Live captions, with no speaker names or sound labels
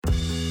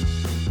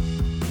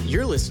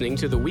You're listening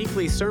to the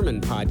weekly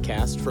sermon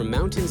podcast from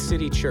Mountain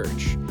City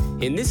Church.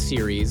 In this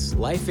series,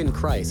 Life in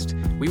Christ,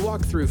 we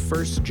walk through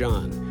 1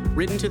 John,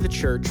 written to the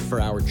church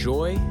for our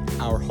joy,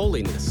 our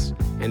holiness,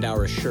 and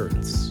our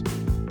assurance.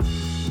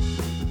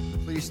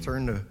 Please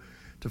turn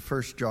to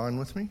 1 John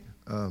with me.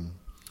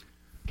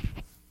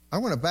 I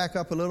want to back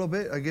up a little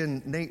bit.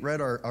 Again, Nate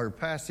read our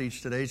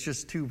passage today. It's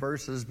just 2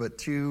 verses, but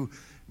 2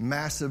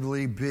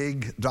 massively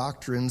big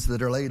doctrines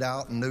that are laid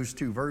out in those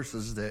 2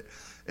 verses that,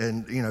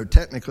 and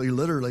technically,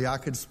 literally,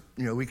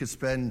 we could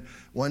spend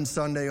one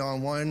Sunday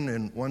on one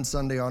and one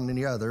Sunday on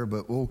the other,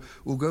 but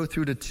we'll go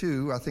through the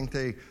 2. I think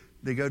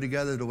they go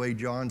together the way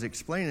John's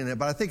explaining it,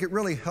 but I think it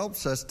really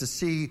helps us to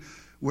see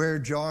where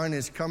John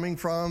is coming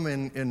from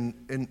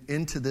and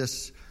into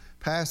this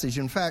passage.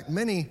 In fact,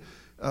 many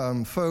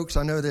folks,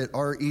 I know that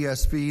our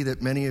ESV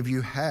that many of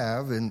you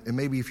have, and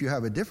maybe if you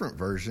have a different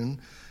version,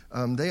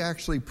 they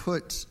actually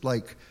put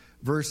like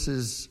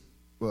verses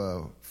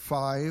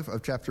 5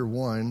 of chapter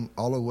 1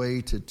 all the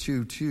way to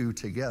 2:2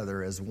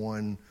 together as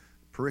one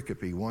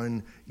pericope,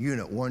 one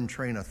unit, one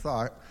train of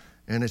thought.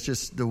 And it's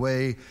just the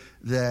way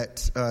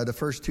that the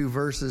first 2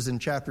 verses in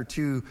chapter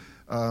 2,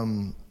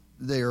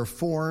 they are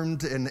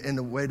formed, and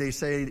the way they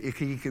say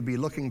he could be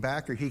looking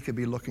back or he could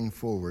be looking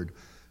forward.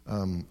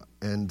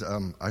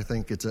 I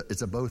think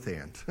it's a both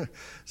and.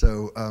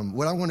 So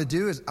what I want to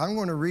do is I'm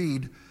going to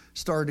read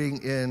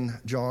starting in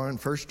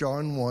 1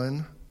 John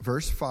 1,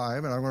 verse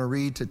 5, and I'm going to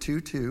read to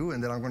 2:2,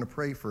 and then I'm going to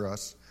pray for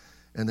us,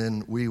 and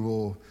then we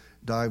will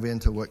dive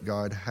into what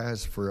God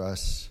has for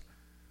us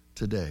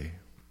today.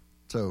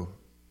 So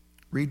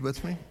read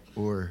with me,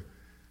 or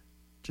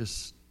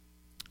just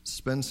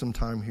spend some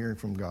time hearing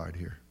from God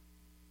here.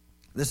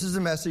 This is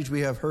the message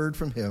we have heard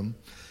from him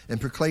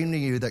and proclaim to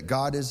you, that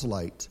God is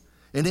light,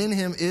 and in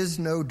him is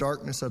no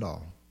darkness at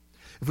all.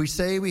 If we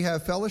say we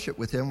have fellowship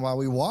with him while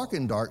we walk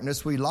in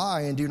darkness, we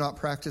lie and do not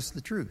practice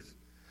the truth.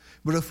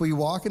 But if we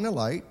walk in the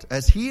light,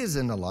 as he is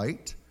in the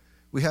light,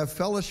 we have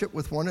fellowship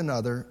with one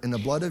another, and the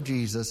blood of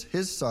Jesus,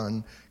 his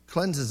Son,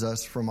 cleanses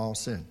us from all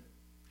sin.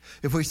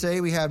 If we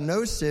say we have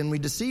no sin, we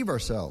deceive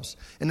ourselves,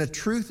 and the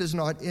truth is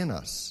not in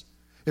us.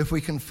 If we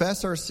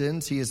confess our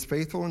sins, he is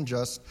faithful and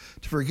just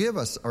to forgive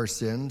us our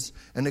sins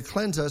and to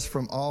cleanse us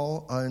from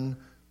all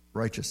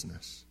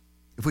unrighteousness.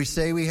 If we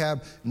say we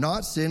have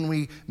not sinned,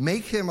 we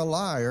make him a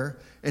liar,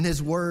 and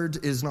his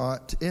word is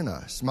not in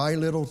us. My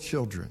little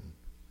children,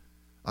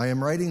 I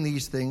am writing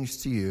these things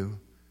to you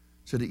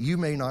so that you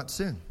may not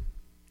sin.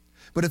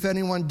 But if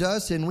anyone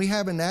does sin, we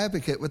have an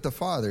advocate with the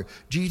Father,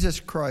 Jesus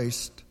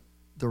Christ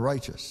the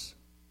righteous.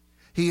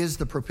 He is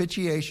the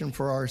propitiation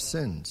for our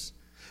sins,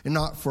 and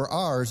not for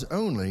ours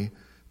only,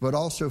 but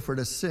also for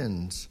the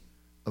sins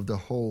of the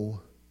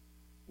whole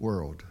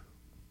world.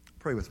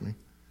 Pray with me.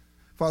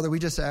 Father, we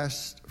just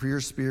ask for your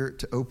Spirit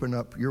to open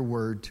up your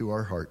word to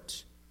our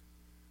hearts.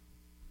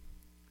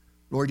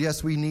 Lord,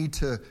 yes, we need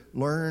to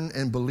learn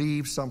and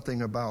believe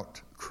something about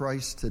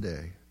Christ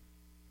today.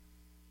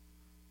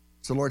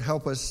 So, Lord,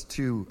 help us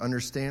to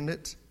understand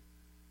it,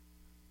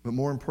 but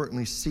more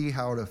importantly, see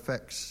how it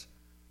affects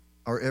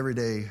our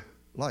everyday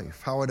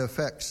life, how it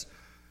affects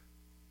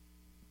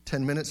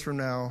 10 minutes from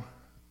now,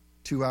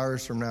 2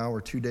 hours from now,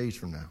 or 2 days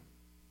from now.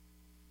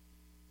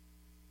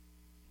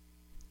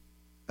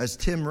 As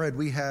Tim read,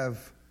 we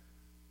have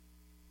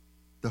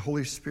the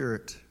Holy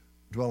Spirit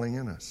dwelling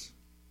in us.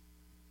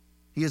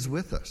 He is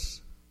with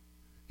us.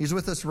 He's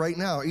with us right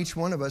now. Each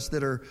one of us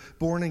that are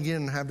born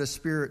again have the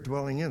Spirit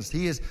dwelling in us.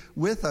 He is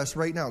with us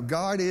right now.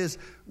 God is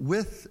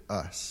with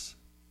us.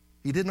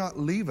 He did not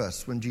leave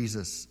us when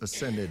Jesus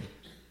ascended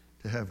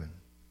to heaven.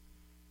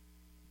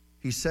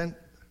 He sent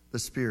the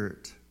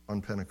Spirit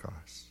on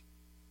Pentecost.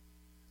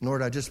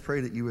 Lord, I just pray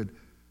that you would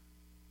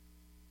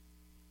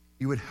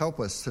help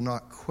us to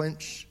not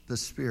quench the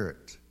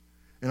Spirit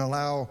and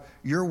allow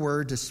your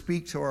word to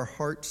speak to our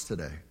hearts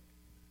today.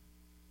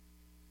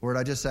 Lord,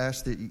 I just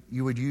ask that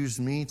you would use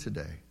me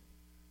today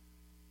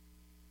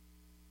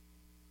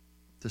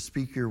to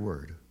speak your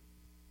word.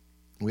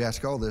 We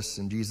ask all this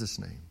in Jesus'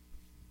 name.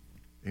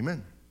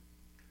 Amen.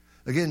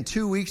 Again,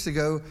 2 weeks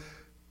ago,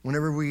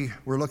 whenever we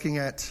were looking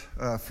at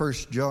 1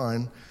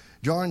 John,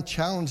 John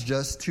challenged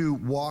us to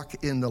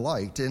walk in the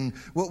light. And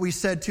what we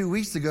said 2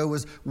 weeks ago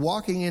was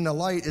walking in the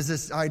light is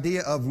this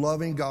idea of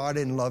loving God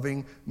and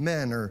loving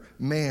men or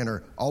man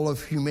or all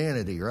of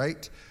humanity,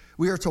 right?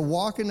 We are to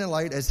walk in the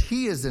light as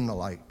he is in the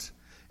light.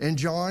 And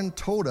John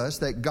told us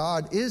that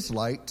God is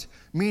light,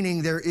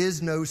 meaning there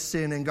is no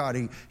sin in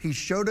God. He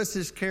showed us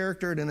his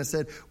character, and then it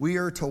said we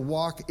are to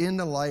walk in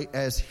the light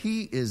as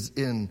he is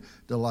in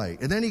the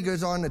light. And then he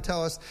goes on to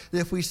tell us that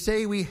if we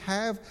say we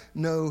have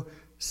no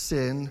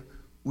sin,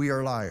 we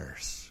are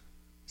liars.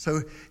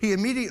 So he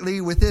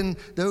immediately, within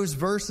those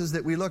verses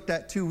that we looked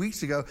at 2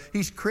 weeks ago,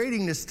 he's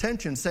creating this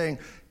tension saying,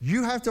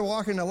 you have to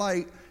walk in the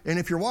light, and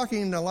if you're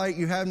walking in the light,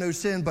 you have no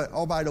sin. But,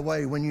 oh, by the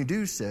way, when you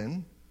do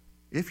sin,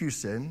 if you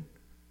sin,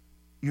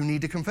 you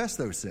need to confess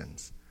those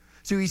sins.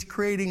 So he's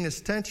creating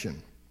this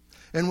tension.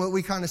 And what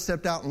we kind of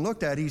stepped out and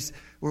looked at, he's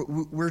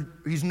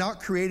not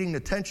creating the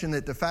tension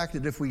that the fact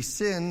that if we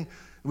sin,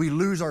 we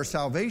lose our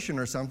salvation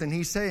or something.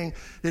 He's saying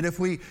that if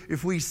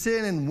we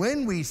sin, and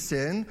when we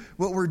sin,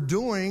 what we're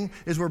doing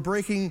is we're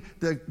breaking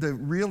the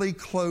really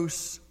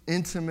close,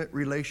 intimate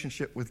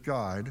relationship with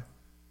God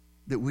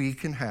that we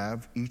can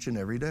have each and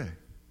every day.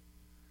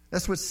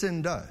 That's what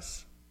sin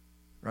does,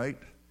 right?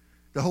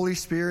 The Holy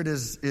Spirit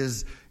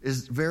is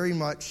very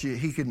much,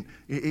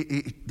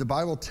 the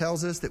Bible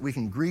tells us that we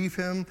can grieve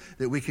him,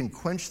 that we can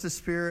quench the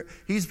Spirit.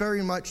 He's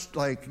very much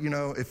like,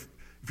 if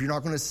you're not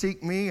going to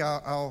seek me,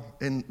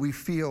 and we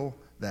feel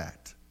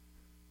that.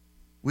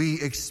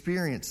 We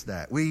experience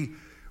that. We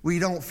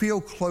don't feel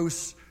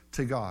close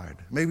to God.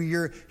 Maybe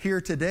you're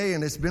here today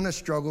and it's been a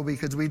struggle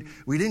because we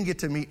didn't get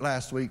to meet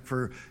last week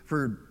for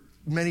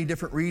many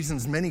different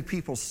reasons, many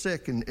people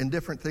sick and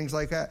different things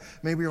like that.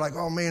 Maybe you're like,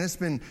 oh man, it's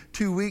been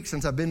 2 weeks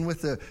since I've been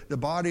with the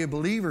body of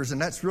believers,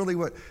 and that's really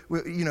what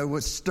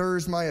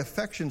stirs my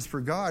affections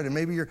for God. And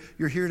maybe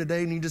you're here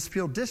today and you just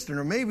feel distant,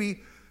 or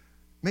maybe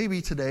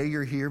today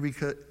you're here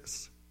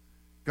because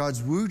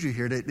God's wooed you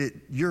here.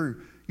 That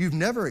you've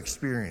never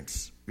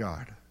experienced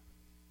God.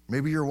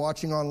 Maybe you're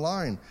watching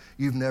online.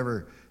 You've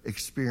never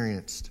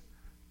experienced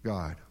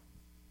God.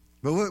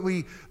 But what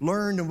we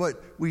learned and what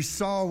we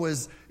saw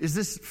is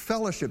this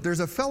fellowship. There's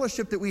a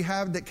fellowship that we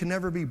have that can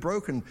never be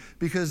broken,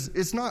 because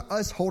it's not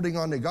us holding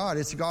on to God,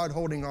 it's God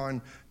holding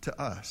on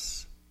to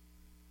us.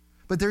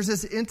 But there's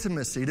this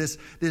intimacy,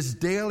 this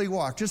daily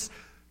walk.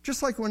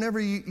 Just like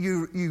whenever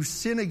you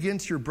sin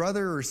against your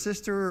brother or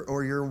sister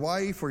or your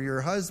wife or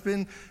your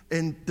husband,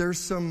 and there's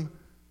some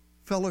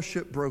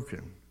fellowship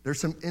broken.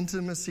 There's some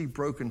intimacy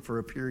broken for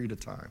a period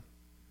of time.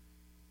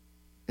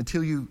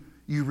 Until you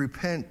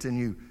repent and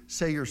you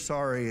say you're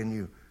sorry,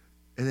 and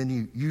then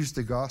you use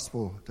the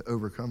gospel to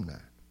overcome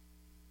that.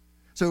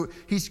 So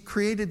he's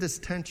created this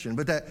tension,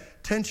 but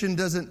that tension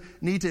doesn't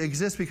need to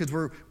exist because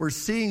we're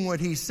seeing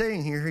what he's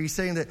saying here. He's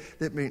saying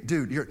that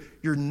dude,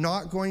 you're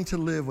not going to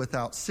live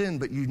without sin,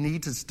 but you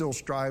need to still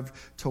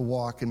strive to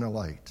walk in the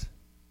light.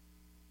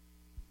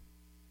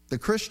 The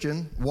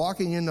Christian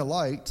walking in the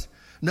light,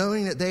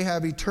 knowing that they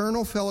have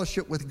eternal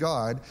fellowship with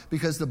God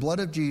because the blood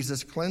of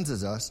Jesus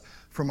cleanses us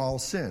from all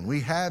sin. We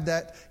have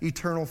that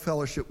eternal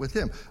fellowship with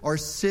him. Our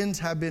sins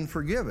have been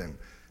forgiven.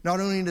 Not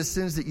only the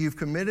sins that you've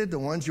committed, the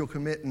ones you'll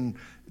commit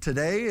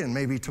today and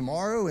maybe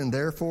tomorrow, and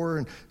therefore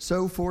and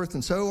so forth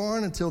and so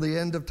on until the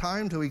end of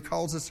time, till he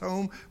calls us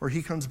home or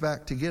he comes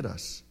back to get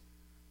us.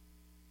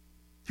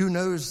 Who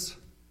knows?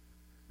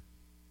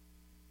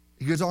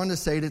 He goes on to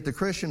say that the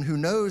Christian who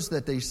knows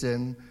that they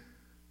sin,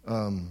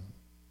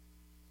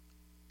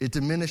 it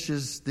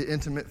diminishes the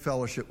intimate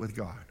fellowship with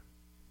God.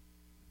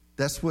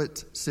 That's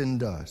what sin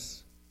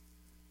does.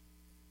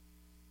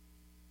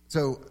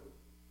 So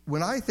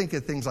when I think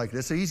of things like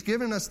this, so he's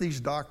given us these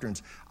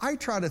doctrines, I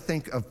try to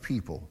think of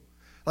people.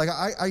 Like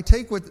I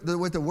take what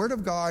the Word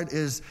of God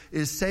is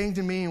saying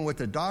to me and what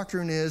the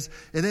doctrine is,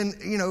 and then,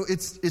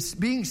 it's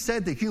being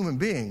said to human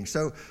beings.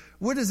 So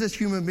what does this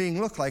human being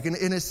look like? And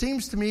it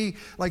seems to me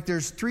like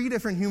there's 3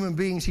 different human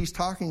beings he's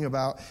talking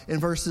about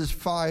in verses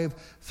 5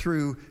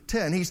 through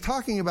 10. He's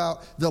talking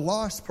about the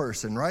lost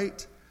person,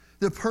 right?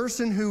 The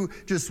person who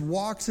just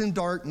walks in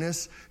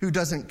darkness, who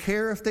doesn't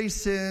care if they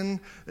sin.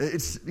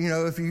 It's,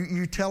 if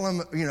you tell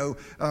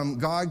them,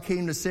 God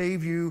came to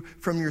save you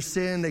from your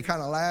sin, they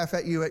kind of laugh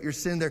at you at your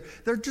sin.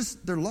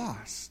 They're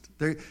lost.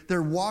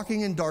 They're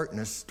walking in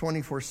darkness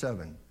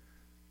 24/7.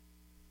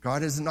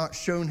 God has not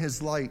shown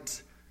his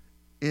light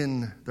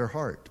in their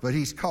heart, but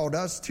he's called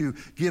us to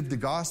give the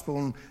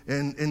gospel,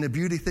 and the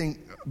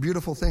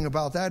beautiful thing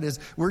about that is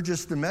we're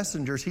just the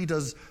messengers. He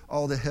does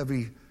all the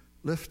heavy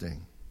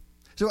lifting.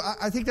 So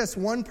I think that's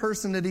one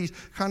person that he's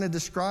kind of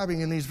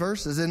describing in these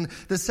verses. And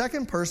the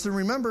second person,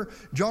 remember,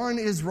 John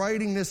is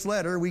writing this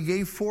letter. We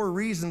gave 4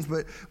 reasons,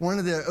 but one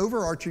of the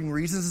overarching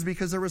reasons is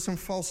because there were some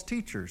false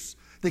teachers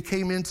that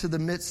came into the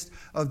midst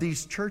of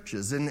these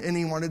churches, and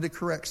he wanted to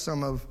correct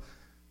some of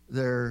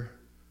their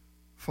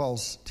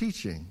false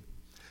teaching.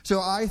 So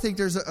I think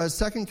there's a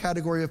second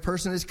category of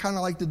person. It's kind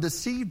of like the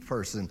deceived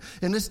person.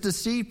 And this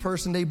deceived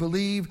person, they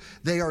believe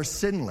they are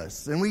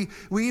sinless. And we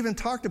even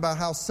talked about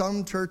how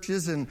some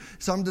churches and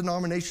some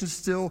denominations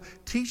still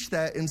teach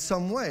that in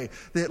some way.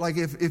 That like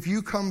if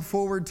you come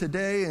forward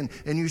today and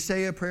you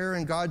say a prayer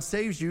and God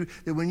saves you,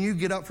 that when you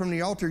get up from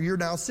the altar, you're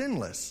now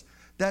sinless.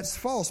 That's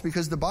false,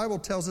 because the Bible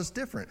tells us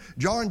different.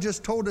 John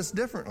just told us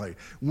differently.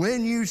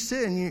 When you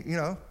sin,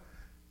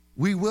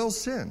 we will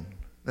sin.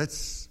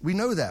 We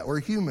know that. We're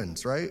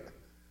humans, right?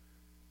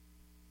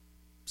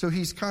 So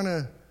he's kind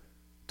of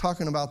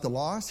talking about the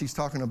lost. He's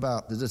talking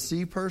about the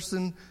deceived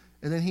person.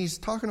 And then he's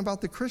talking about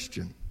the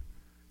Christian,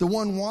 the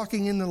one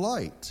walking in the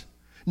light,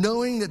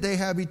 knowing that they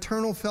have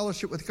eternal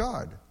fellowship with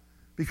God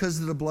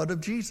because of the blood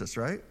of Jesus,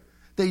 right?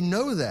 They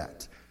know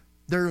that.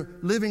 They're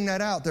living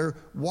that out. They're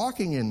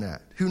walking in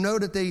that. Who know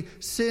that they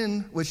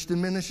sin, which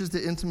diminishes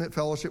the intimate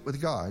fellowship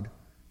with God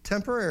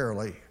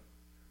temporarily.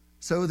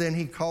 So then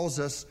he calls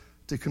us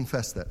to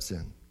confess that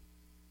sin.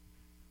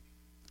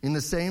 in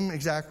the same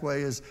exact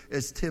way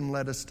as Tim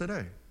led us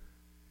today.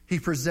 He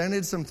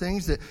presented some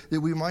things that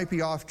we might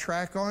be off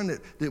track on,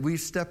 that we've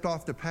stepped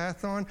off the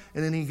path on,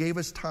 and then he gave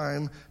us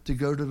time to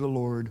go to the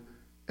Lord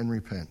and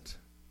repent.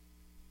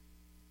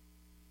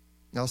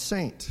 Now,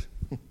 saint,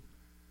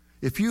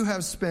 if you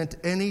have spent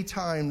any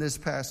time this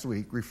past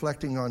week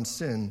reflecting on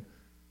sin,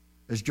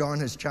 as John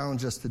has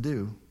challenged us to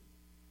do,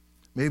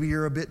 maybe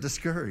you're a bit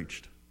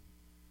discouraged.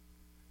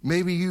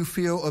 Maybe you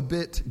feel a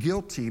bit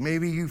guilty.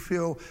 Maybe you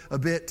feel a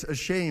bit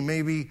ashamed.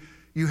 Maybe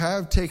you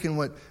have taken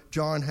what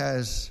John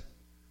has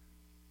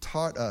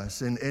taught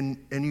us and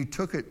you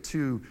took it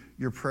to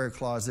your prayer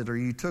closet, or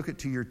you took it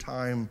to your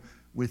time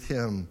with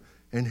him.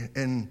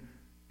 And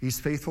he's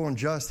faithful and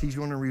just. He's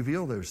going to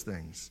reveal those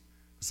things.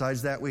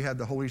 Besides that, we have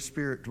the Holy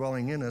Spirit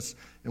dwelling in us,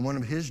 and one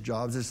of his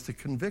jobs is to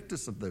convict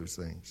us of those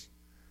things.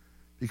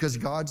 Because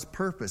God's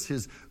purpose,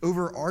 his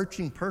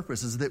overarching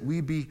purpose, is that we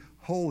be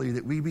holy,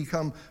 that we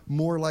become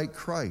more like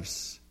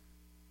Christ,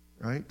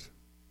 right?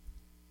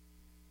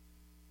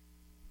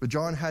 But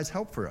John has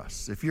help for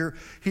us. If you're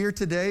here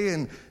today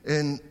and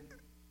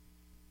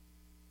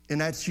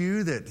that's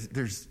you, that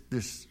there's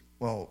this,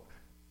 well,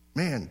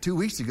 man, 2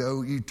 weeks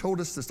ago you told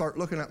us to start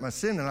looking at my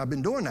sin, and I've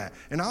been doing that,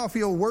 and now I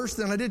feel worse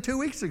than I did 2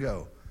 weeks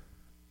ago.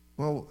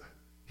 Well,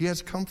 he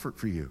has comfort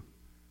for you.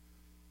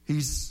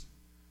 He's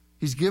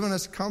given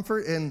us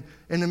comfort, and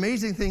the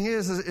amazing thing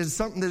is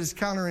something that is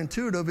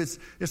counterintuitive.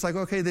 It's like,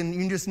 okay, then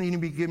you just need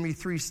to give me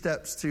 3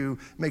 steps to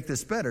make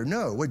this better.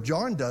 No, what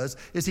John does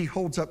is he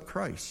holds up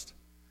Christ.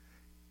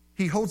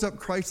 He holds up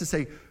Christ to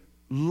say,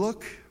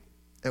 look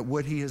at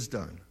what he has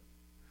done.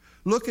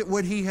 Look at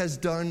what he has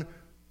done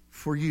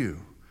for you.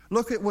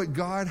 Look at what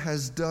God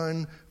has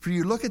done for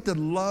you. Look at the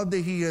love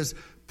that he has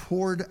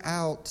poured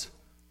out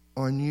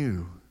on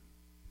you.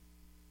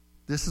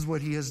 This is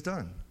what he has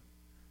done.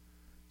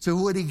 So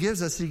what he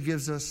gives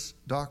us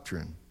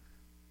doctrine.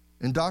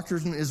 And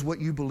doctrine is what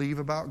you believe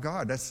about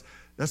God. That's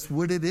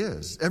what it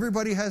is.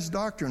 Everybody has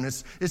doctrine.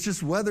 It's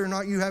just whether or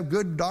not you have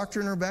good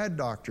doctrine or bad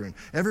doctrine.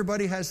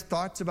 Everybody has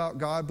thoughts about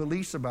God,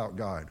 beliefs about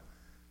God.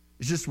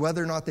 It's just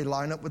whether or not they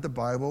line up with the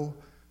Bible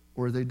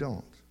or they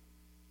don't.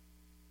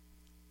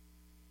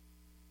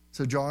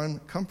 So John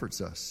comforts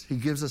us. He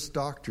gives us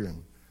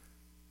doctrine.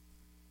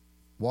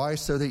 Why?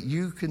 So that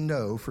you can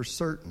know for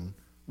certain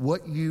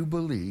what you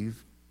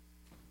believe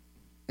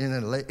in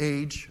an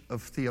age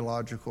of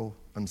theological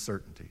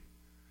uncertainty.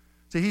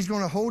 So he's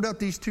going to hold up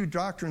these 2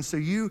 doctrines so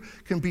you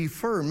can be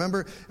firm.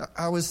 Remember,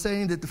 I was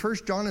saying that the 1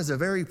 John is a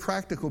very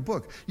practical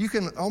book. You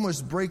can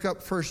almost break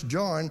up 1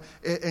 John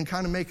and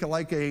kind of make it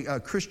like a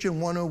Christian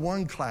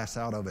 101 class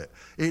out of it.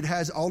 It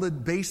has all the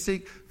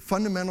basic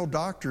fundamental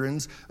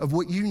doctrines of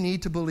what you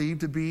need to believe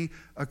to be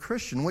a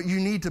Christian, what you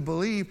need to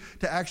believe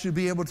to actually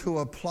be able to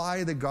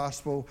apply the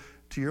gospel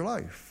to your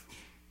life.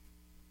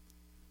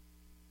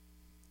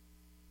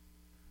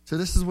 So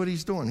this is what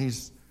he's doing.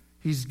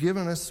 He's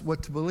given us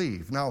what to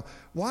believe. Now,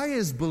 why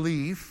is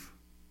belief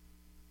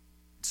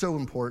so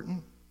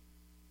important?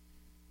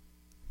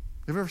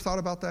 Have you ever thought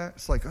about that?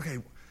 It's like, okay,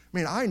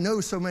 I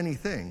know so many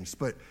things,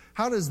 but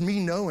how does me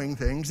knowing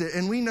things?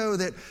 And we know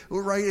that,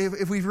 right,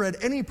 if we've read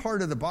any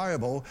part of the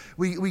Bible,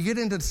 we get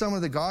into some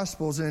of the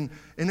Gospels, and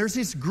there's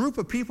this group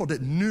of people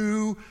that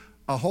knew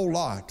a whole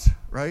lot,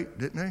 right?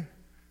 Didn't they?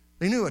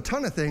 They knew a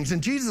ton of things,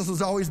 and Jesus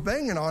was always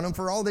banging on them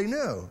for all they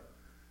knew.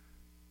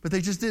 But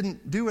they just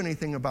didn't do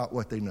anything about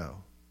what they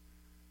know.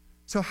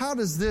 So how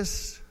does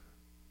this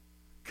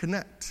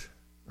connect,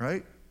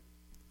 right?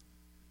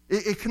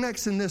 It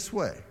connects in this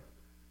way.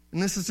 And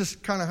this is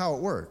just kind of how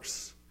it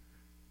works.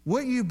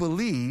 What you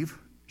believe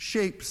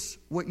shapes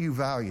what you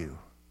value,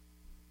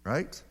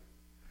 right?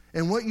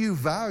 And what you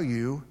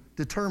value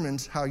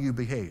determines how you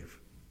behave.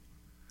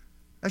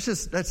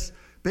 That's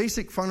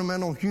basic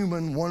fundamental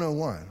human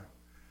 101.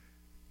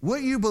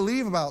 What you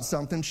believe about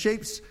something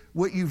shapes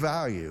what you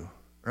value,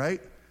 right?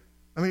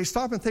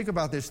 Stop and think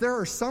about this. There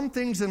are some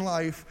things in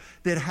life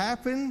that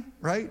happen,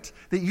 right,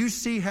 that you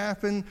see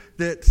happen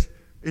that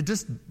it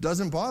just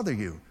doesn't bother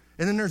you.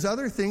 And then there's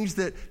other things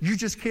that you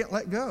just can't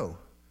let go.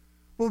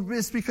 Well,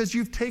 it's because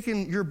you've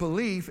taken your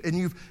belief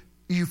and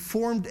you've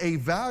formed a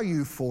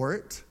value for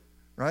it,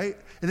 right?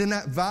 And then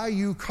that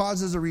value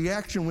causes a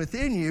reaction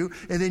within you,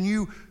 and then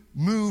you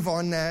move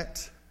on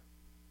that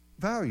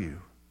value.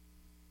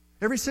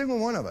 Every single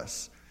one of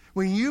us.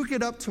 When you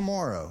get up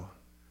tomorrow,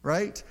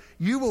 right,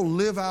 you will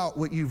live out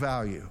what you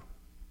value.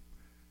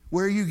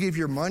 Where you give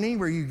your money,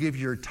 where you give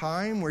your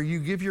time, where you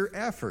give your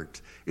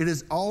effort. It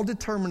is all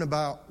determined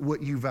about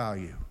what you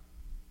value.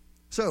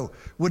 So,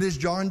 what is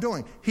John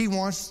doing? He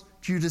wants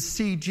you to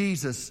see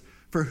Jesus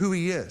for who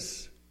he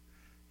is.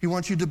 He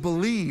wants you to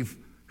believe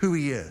who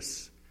he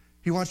is.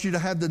 He wants you to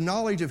have the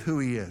knowledge of who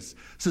he is.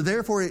 So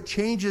therefore, it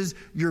changes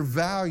your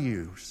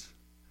values.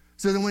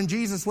 So then when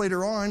Jesus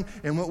later on,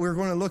 and what we're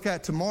going to look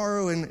at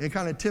tomorrow, and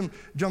kind of Tim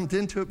jumped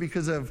into it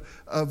because of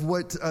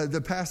what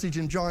the passage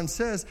in John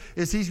says,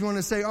 is he's going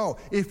to say, oh,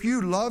 if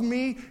you love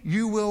me,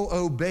 you will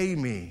obey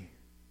me.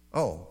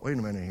 Oh, wait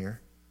a minute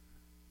here.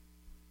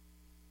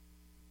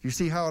 You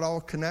see how it all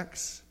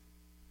connects?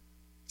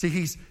 See,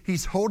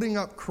 he's holding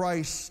up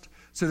Christ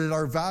so that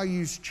our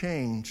values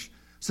change,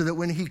 so that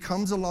when he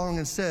comes along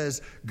and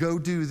says, go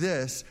do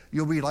this,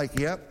 you'll be like,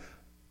 yep,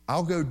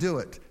 I'll go do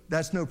it.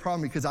 That's no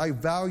problem because I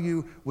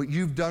value what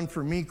you've done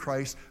for me,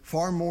 Christ,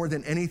 far more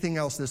than anything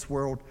else this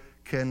world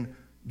can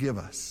give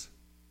us.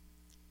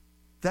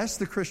 That's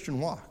the Christian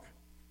walk.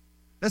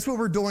 That's what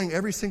we're doing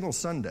every single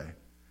Sunday.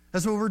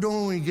 That's what we're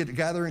doing when we get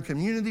together in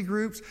community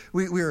groups.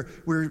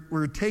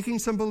 We're taking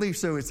some beliefs.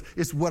 So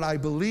it's what I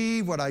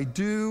believe, what I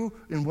do,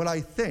 and what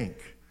I think.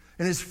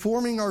 And it's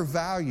forming our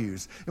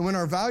values. And when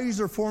our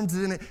values are formed,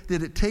 then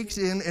it takes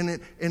in and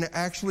it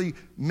actually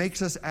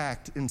makes us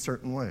act in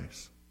certain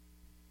ways.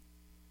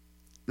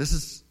 This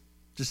is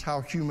just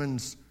how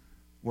humans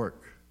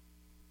work.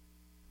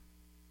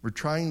 We're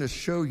trying to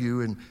show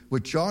you, and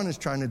what John is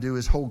trying to do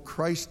is hold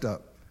Christ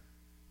up,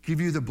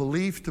 give you the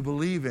belief to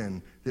believe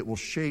in that will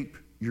shape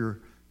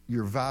your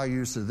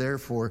values. So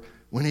therefore,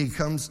 when he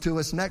comes to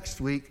us next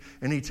week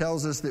and he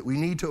tells us that we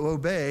need to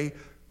obey,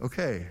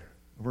 okay,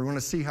 we're going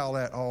to see how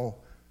that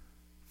all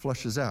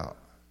flushes out.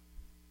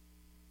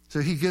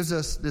 So he gives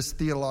us this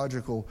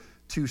theological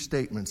two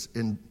statements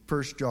in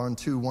 1 John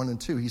 2, 1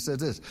 and 2. He says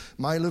this,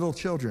 my little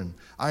children,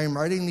 I am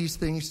writing these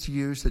things to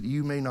you so that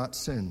you may not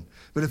sin.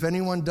 But if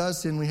anyone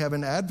does sin, we have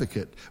an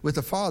advocate with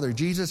the Father,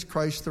 Jesus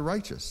Christ the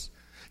righteous.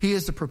 He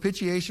is the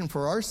propitiation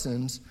for our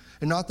sins,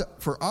 and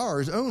not for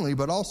ours only,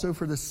 but also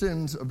for the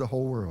sins of the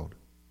whole world.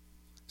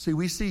 See,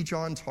 we see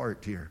John's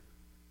heart here.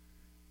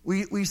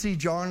 We see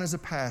John as a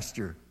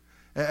pastor,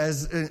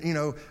 as,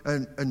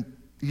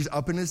 he's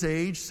up in his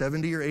age,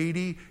 70 or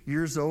 80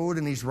 years old,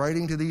 and he's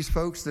writing to these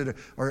folks that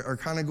are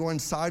kind of going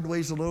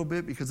sideways a little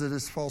bit because of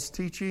this false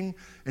teaching,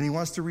 and he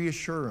wants to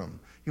reassure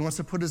them. He wants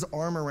to put his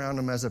arm around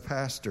them as a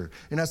pastor,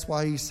 and that's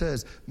why he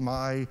says,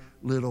 my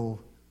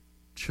little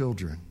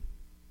children.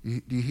 Do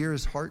you hear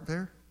his heart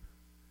there?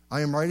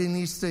 I am writing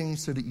these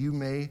things so that you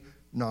may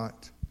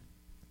not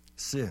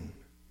sin.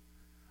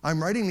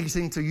 I'm writing these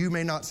things so you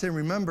may not sin.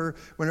 Remember,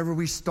 whenever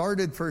we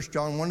started 1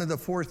 John, one of the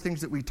four things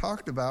that we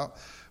talked about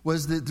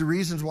was that the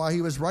reasons why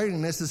he was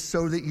writing this is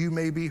so that you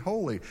may be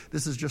holy.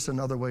 This is just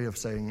another way of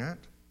saying that.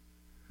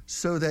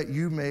 So that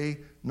you may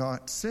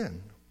not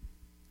sin.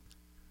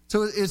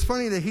 So it's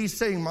funny that he's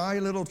saying, my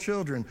little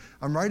children,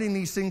 I'm writing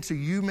these things so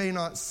you may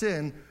not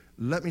sin.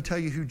 Let me tell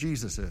you who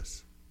Jesus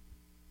is.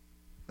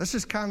 That's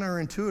just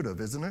counterintuitive,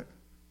 isn't it?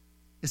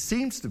 It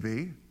seems to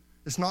be.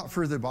 It's not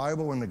for the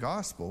Bible and the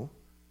gospel.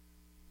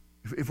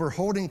 If we're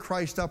holding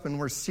Christ up and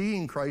we're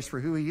seeing Christ for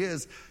who he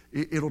is,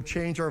 it'll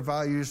change our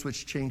values,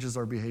 which changes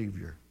our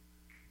behavior.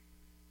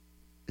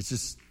 It's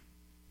just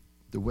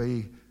the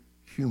way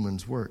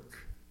humans work.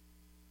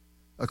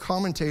 A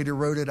commentator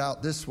wrote it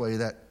out this way,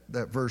 that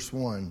verse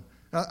 1.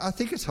 I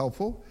think it's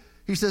helpful.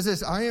 He says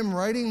this, I am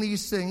writing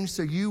these things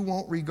so you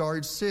won't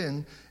regard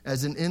sin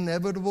as an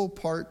inevitable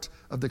part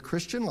of the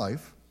Christian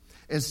life,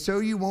 and so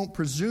you won't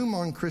presume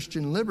on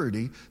Christian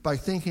liberty by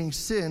thinking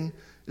sin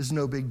is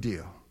no big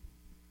deal.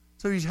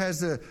 So he has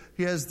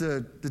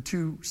the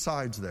two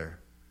sides there,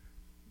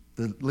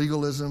 the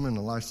legalism and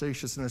the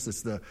licentiousness.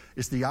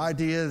 It's the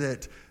idea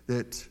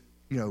that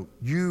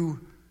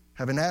you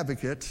have an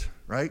advocate,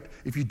 right?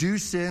 If you do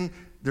sin,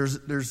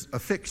 there's a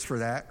fix for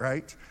that,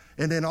 right?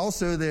 And then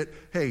also that,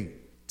 hey,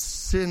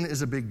 sin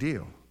is a big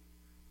deal.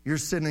 You're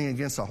sinning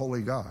against a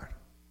holy God.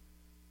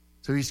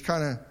 So he's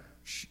kind of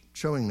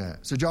showing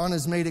that. So John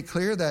has made it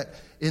clear that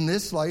in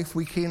this life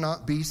we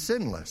cannot be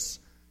sinless.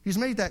 He's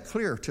made that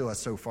clear to us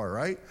so far,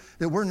 right?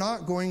 That we're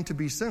not going to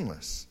be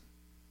sinless,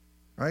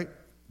 right?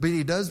 But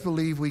he does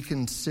believe we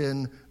can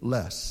sin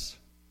less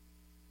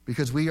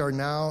because we are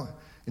now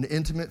in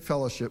intimate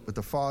fellowship with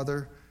the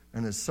Father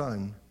and his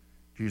Son,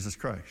 Jesus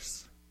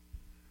Christ.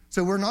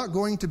 So we're not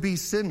going to be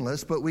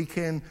sinless, but we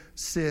can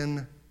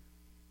sin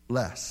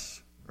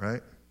less,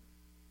 right?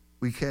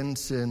 We can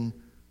sin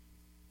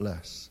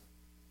less.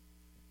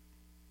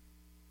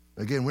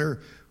 Again,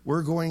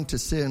 we're going to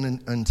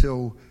sin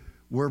until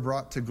we're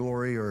brought to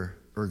glory or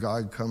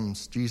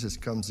Jesus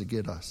comes to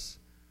get us.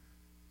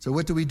 So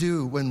what do we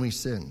do when we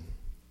sin?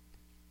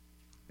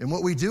 And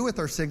what we do with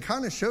our sin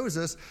kind of shows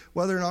us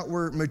whether or not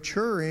we're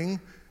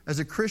maturing as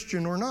a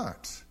Christian or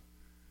not.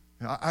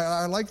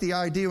 I like the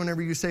idea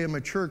whenever you say a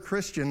mature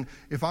Christian,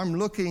 if I'm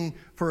looking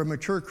for a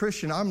mature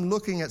Christian, I'm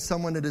looking at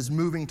someone that is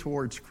moving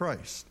towards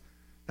Christ.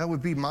 That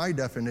would be my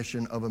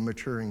definition of a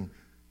maturing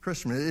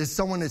Christian. It's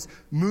someone that's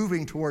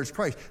moving towards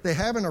Christ. They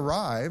haven't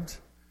arrived.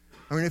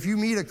 I mean, if you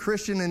meet a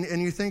Christian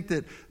and you think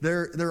that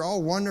they're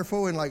all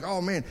wonderful and like,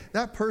 oh man,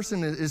 that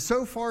person is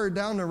so far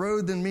down the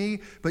road than me,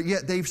 but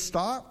yet they've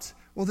stopped,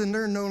 well then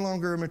they're no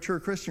longer a mature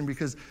Christian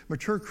because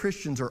mature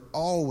Christians are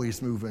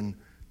always moving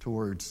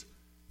towards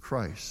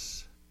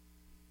Christ.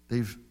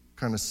 They've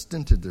kind of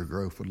stunted their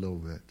growth a little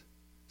bit.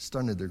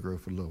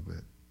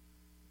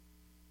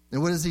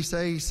 And what does he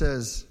say? He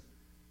says,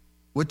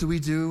 what do we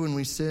do when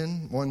we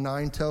sin?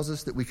 1:9 tells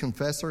us that we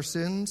confess our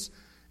sins.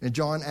 And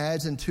John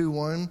adds in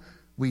 2:1,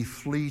 we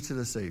flee to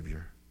the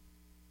Savior.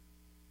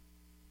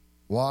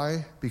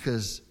 Why?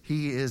 Because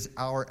he is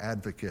our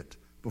advocate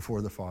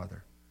before the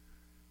Father.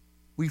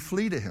 we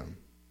flee to him.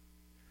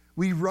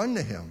 We run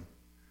to him.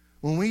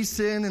 When we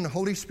sin and the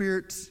Holy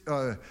Spirit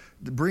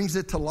brings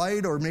it to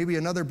light, or maybe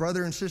another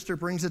brother and sister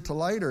brings it to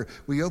light, or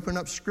we open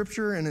up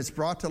Scripture and it's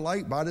brought to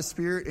light by the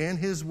Spirit and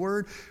his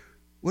word,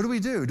 what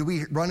do? Do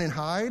we run and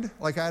hide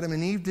like Adam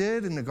and Eve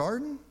did in the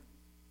garden?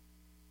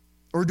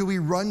 Or do we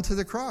run to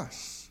the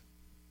cross?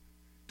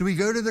 Do we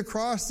go to the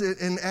cross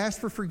and ask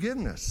for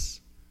forgiveness?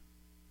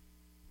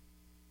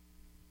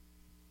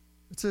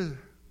 It's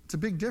a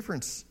big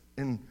difference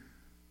in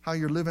how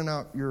you're living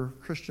out your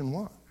Christian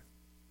walk.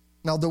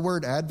 Now, the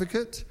word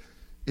advocate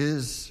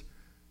is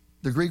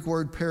the Greek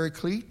word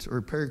paraclete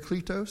or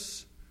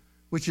parakletos,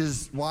 which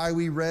is why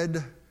we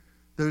read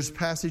those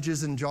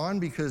passages in John,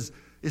 because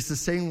it's the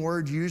same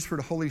word used for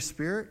the Holy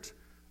Spirit.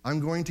 I'm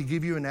going to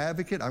give you an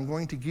advocate. I'm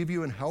going to give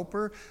you an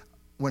helper.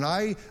 When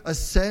I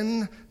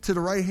ascend to the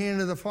right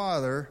hand of the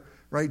Father,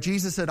 right,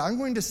 Jesus said, I'm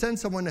going to send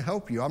someone to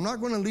help you. I'm not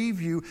going to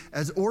leave you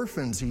as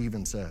orphans, he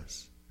even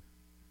says.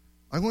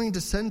 I'm going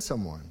to send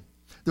someone.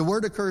 The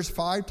word occurs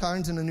 5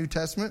 times in the New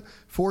Testament.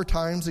 4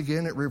 times,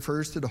 again, it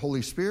refers to the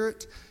Holy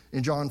Spirit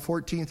in John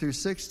 14 through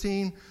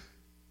 16.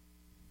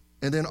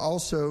 And then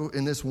also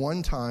in this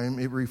one time,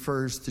 it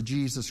refers to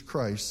Jesus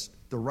Christ,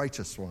 the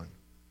righteous one.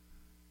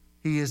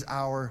 He is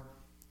our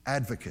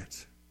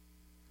advocate.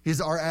 He's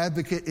our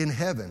advocate in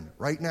heaven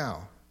right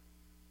now.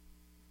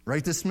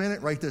 Right this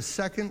minute, right this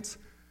second,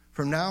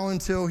 from now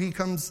until he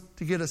comes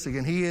to get us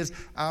again. He is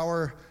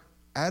our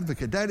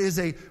advocate. That is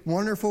a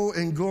wonderful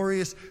and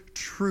glorious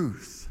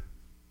truth.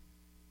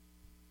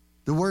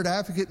 The word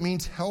advocate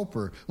means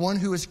helper, one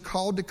who is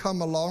called to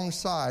come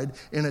alongside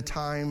in a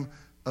time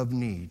of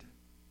need.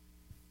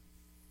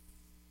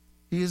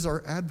 He is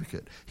our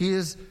advocate. He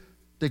is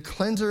the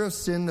cleanser of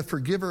sin, the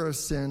forgiver of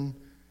sin,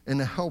 and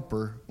the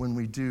helper when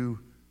we do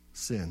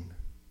sin.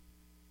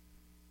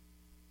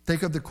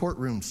 Think of the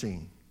courtroom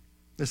scene.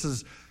 This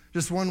is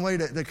just one way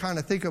to kind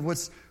of think of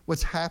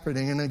what's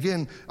happening. And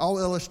again, all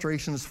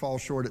illustrations fall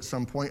short at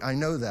some point. I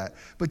know that.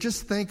 But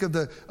just think of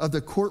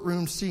the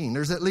courtroom scene.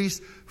 There's at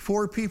least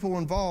 4 people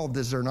involved,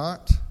 is there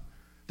not?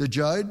 The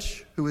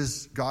judge, who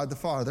is God the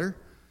Father.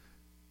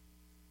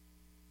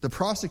 The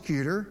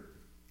prosecutor,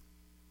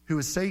 who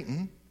is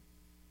Satan.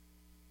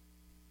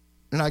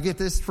 And I get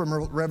this from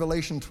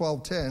Revelation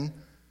 12:10.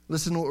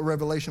 Listen to what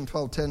Revelation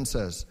 12:10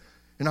 says.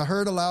 And I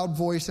heard a loud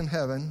voice in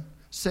heaven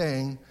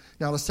saying,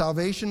 now the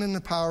salvation and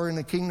the power and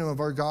the kingdom of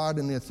our God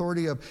and the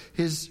authority of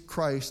his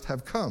Christ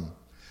have come.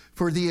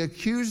 For the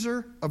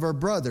accuser of our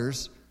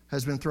brothers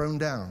has been thrown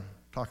down,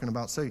 talking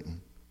about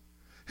Satan,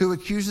 who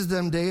accuses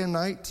them day and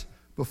night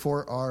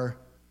before our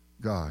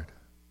God.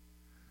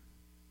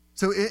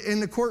 So in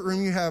the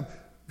courtroom, you have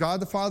God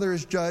the Father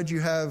as judge.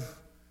 You have,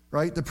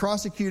 right, the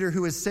prosecutor,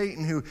 who is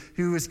Satan,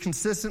 who is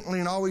consistently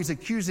and always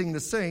accusing the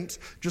saints,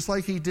 just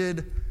like he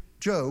did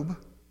Job.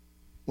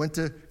 Went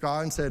to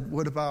God and said,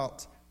 what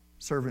about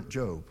servant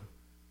Job?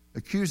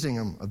 Accusing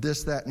him of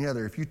this, that, and the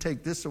other. If you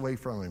take this away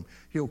from him,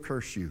 he'll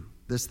curse you.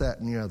 This, that,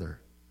 and the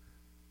other.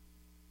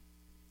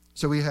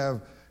 So we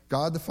have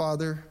God the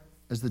Father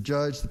as the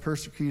judge, the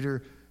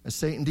persecutor as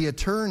Satan. The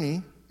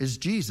attorney is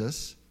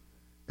Jesus,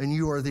 and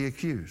you are the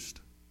accused.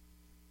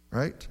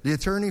 Right? The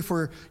attorney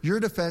for your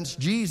defense,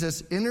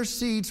 Jesus,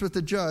 intercedes with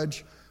the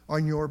judge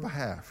on your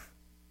behalf.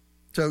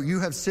 So you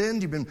have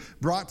sinned, you've been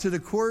brought to the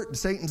court,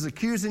 Satan's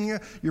accusing you,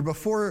 you're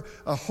before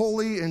a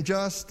holy and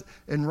just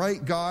and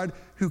right God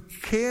who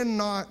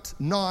cannot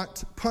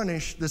not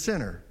punish the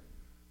sinner.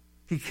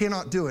 He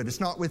cannot do it.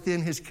 It's not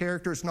within his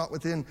character, it's not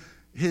within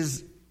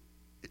his,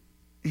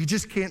 he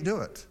just can't do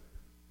it.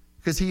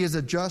 Because he is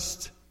a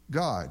just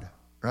God,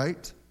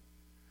 right?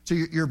 So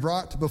you're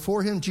brought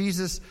before him.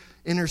 Jesus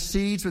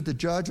intercedes with the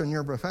judge on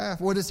your behalf.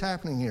 What is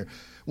happening here?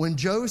 When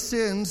Joe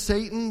sins,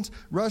 Satan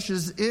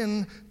rushes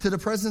in to the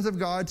presence of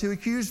God to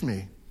accuse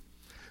me,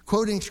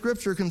 quoting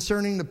scripture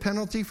concerning the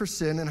penalty for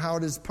sin and how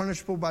it is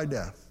punishable by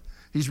death.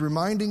 He's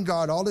reminding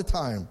God all the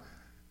time,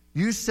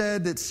 you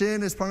said that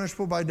sin is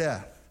punishable by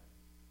death.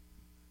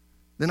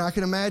 Then I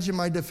can imagine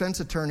my defense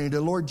attorney, the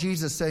Lord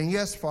Jesus, saying,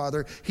 yes,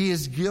 Father, he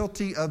is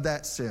guilty of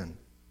that sin.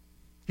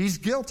 He's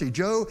guilty.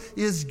 Joe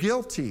is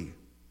guilty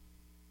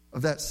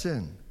of that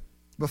sin.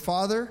 But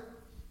Father,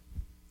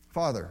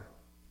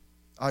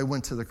 I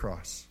went to the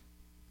cross.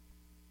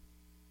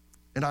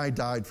 And I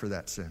died for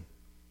that sin.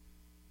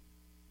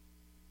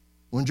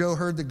 When Joe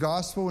heard the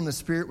gospel and the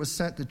Spirit was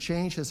sent to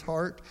change his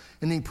heart,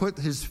 and he put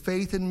his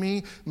faith in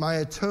me, my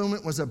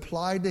atonement was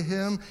applied to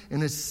him,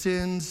 and his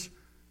sins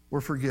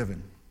were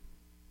forgiven.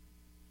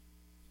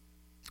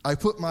 I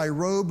put my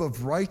robe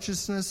of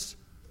righteousness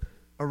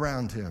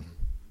around him.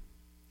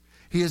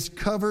 He is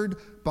covered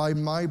by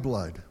my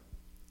blood,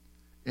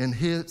 and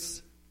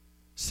his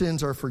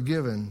sins are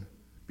forgiven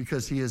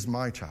because he is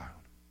my child.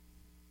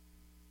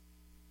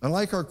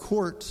 Unlike our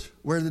court,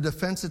 where the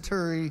defense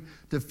attorney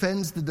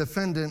defends the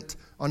defendant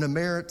on the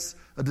merits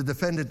of the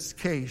defendant's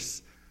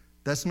case,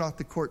 that's not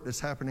the court that's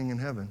happening in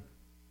heaven.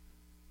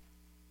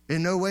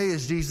 In no way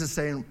is Jesus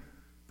saying,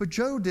 but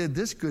Joe did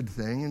this good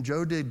thing and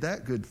Joe did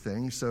that good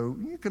thing, so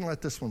you can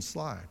let this one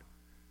slide.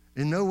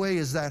 In no way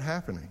is that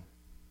happening.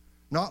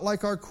 Not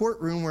like our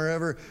courtroom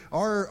wherever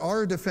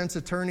our defense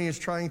attorney is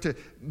trying to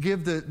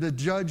give the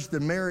judge the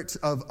merits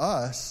of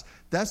us.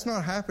 That's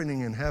not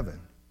happening in heaven.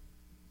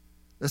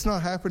 That's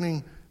not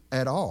happening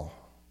at all.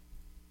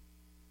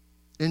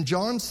 In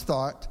John's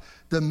thought,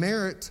 the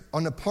merit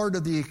on the part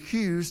of the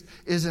accused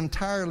is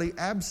entirely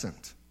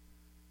absent.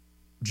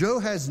 Joe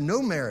has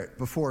no merit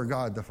before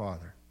God the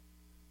Father.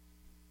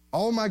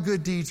 All my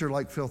good deeds are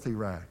like filthy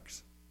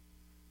rags.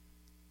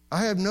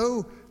 I have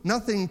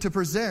nothing to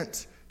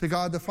present to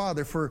God the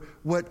Father for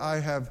what I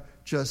have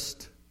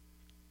just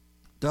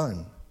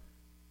done.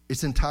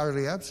 It's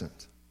entirely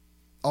absent.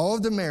 All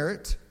of the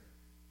merit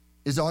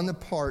is on the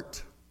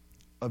part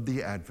of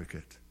the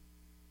advocate,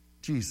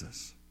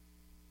 Jesus.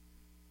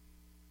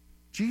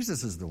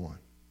 Jesus is the one.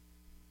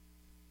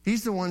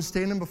 He's the one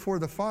standing before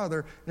the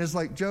Father, and it's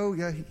like, Joe,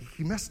 yeah,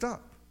 he messed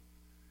up.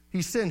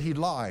 He sinned, he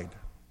lied.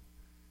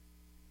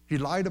 He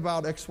lied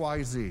about X,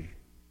 Y, Z.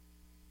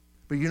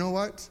 But you know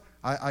what?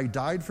 I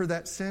died for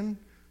that sin,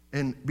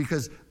 and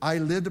because I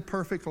lived a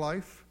perfect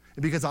life,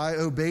 and because I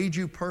obeyed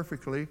you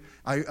perfectly,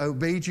 I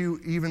obeyed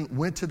you, even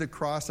went to the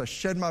cross, I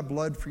shed my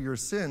blood for your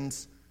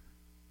sins,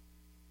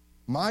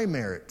 my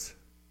merit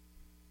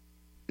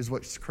is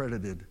what's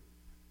credited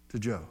to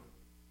Joe.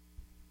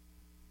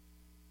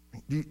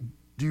 Do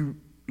you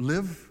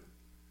live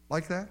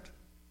like that?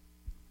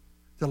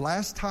 The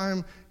last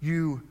time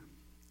you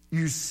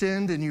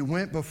sinned and you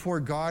went before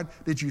God,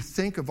 did you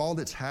think of all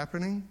that's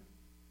happening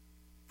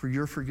for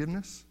your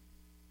forgiveness?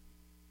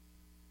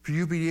 For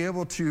you to be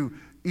able to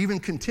even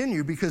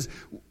continue, because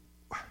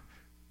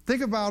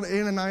think about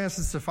Ananias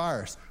and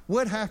Sapphira.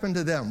 What happened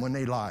to them when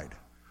they lied?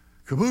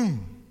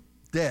 Kaboom,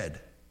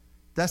 dead.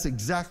 That's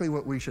exactly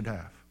what we should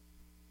have.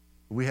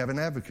 We have an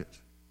advocate,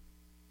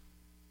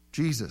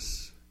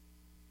 Jesus,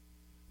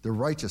 the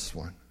righteous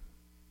one,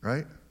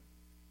 right?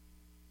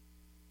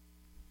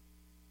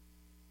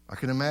 I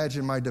can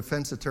imagine my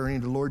defense attorney,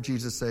 the Lord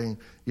Jesus, saying,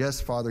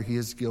 yes, Father, he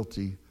is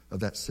guilty of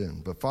that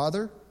sin. But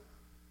Father,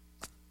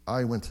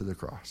 I went to the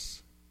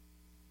cross.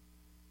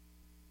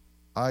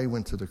 I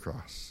went to the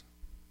cross.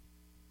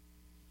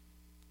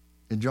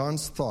 In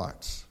John's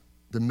thoughts,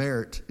 the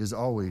merit is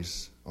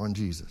always on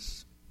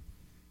Jesus.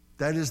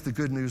 That is the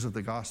good news of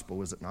the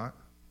gospel, is it not?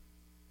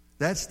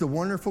 That's the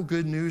wonderful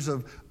good news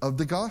of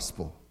the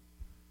gospel.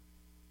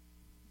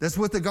 That's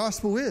what the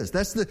gospel is.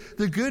 That's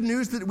the good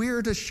news that we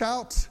are to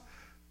shout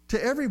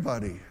to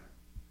everybody.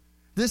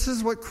 This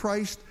is what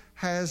Christ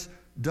has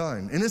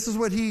done. And this is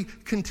what he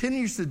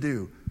continues to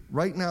do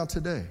right now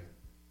today.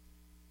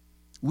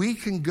 We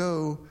can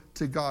go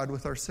to God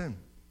with our sin.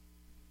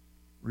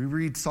 We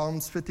read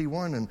Psalms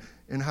 51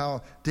 and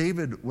how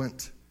David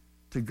went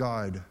to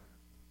God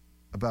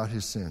about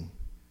his sin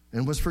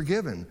and was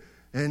forgiven.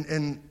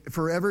 And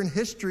forever in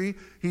history,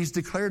 he's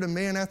declared a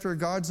man after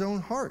God's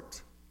own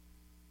heart.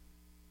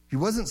 He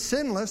wasn't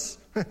sinless.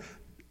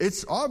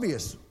 It's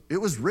obvious. It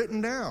was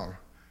written down,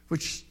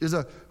 which is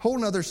a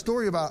whole other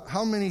story about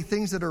how many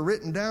things that are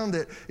written down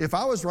that if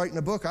I was writing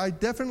a book, I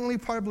definitely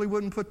probably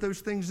wouldn't put those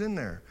things in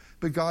there.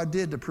 But God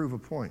did to prove a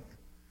point,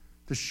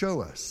 to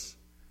show us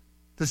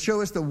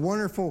the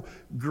wonderful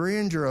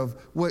grandeur of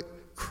what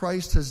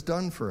Christ has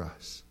done for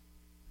us.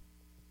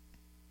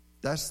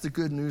 That's the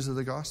good news of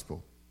the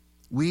gospel.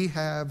 We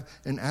have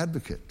an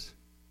advocate.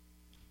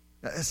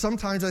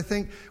 Sometimes I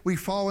think we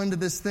fall into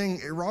this thing.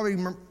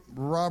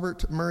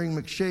 Robert Murray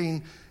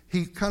McShane,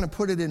 he kind of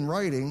put it in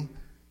writing.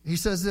 He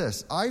says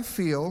this: I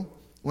feel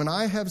when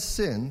I have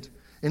sinned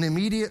an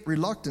immediate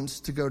reluctance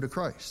to go to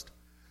Christ.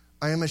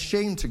 I am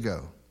ashamed to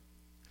go.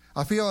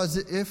 I feel as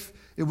if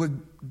it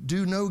would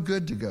do no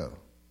good to go,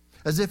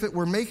 as if it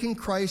were making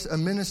Christ a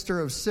minister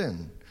of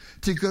sin,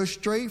 to go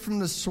straight from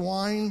the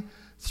swine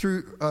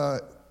through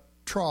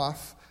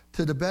trough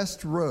to the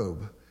best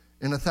robe,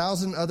 and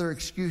 1,000 other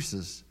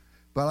excuses.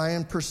 But I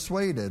am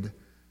persuaded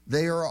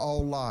they are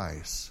all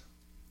lies.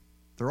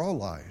 They're all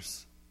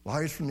lies.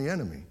 Lies from the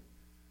enemy.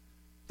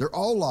 They're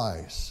all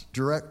lies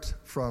direct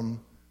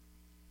from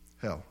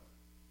hell.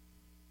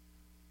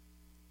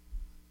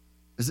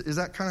 Is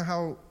that kind of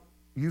how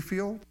you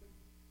feel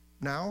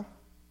now,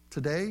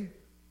 today,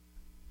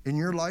 in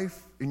your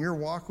life, in your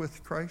walk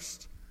with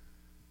Christ?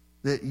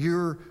 That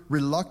you're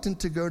reluctant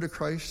to go to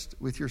Christ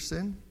with your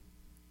sin?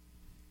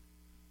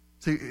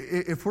 See,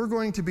 if we're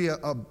going to be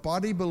a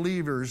body of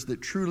believers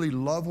that truly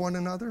love one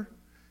another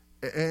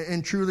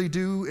and truly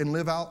do and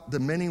live out the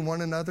many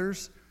one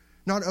another's,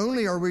 not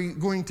only are we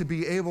going to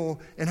be able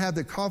and have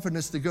the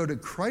confidence to go to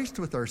Christ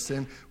with our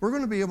sin, we're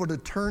going to be able to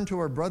turn to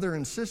our brother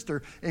and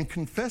sister and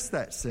confess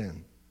that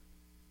sin.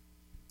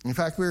 In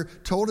fact, we're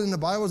told in the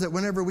Bible that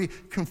whenever we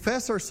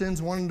confess our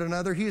sins one to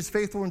another, he is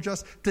faithful and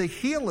just to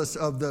heal us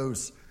of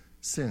those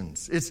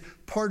sins. It's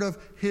part of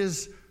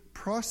his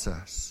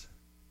process.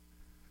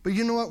 But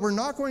you know what? We're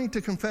not going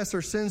to confess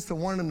our sins to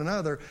one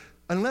another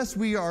unless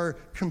we are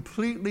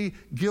completely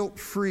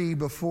guilt-free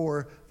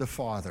before the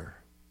Father.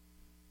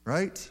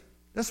 Right?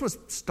 That's what's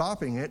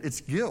stopping it.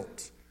 It's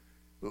guilt.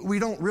 We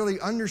don't really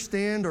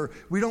understand, or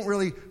we don't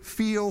really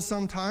feel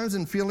sometimes,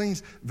 and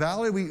feelings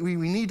valid. We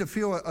need to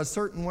feel a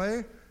certain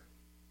way.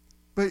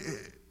 But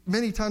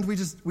many times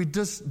we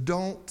just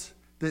don't,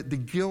 that the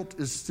guilt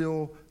is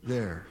still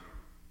there.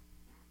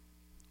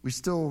 We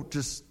still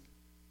just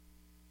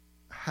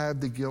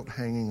have the guilt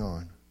hanging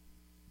on.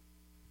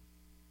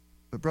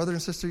 But brother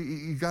and sister,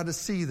 you got to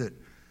see that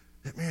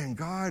man,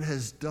 God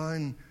has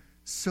done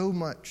so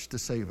much to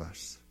save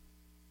us.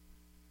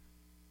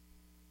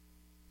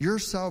 Your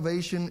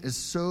salvation is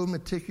so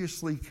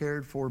meticulously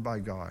cared for by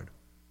God.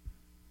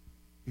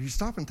 You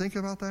stop and think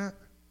about that?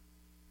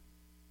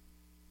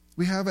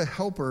 We have a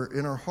helper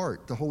in our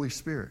heart, the Holy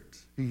Spirit.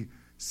 He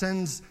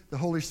sends the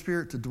Holy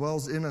Spirit to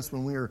dwell in us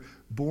when we are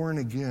born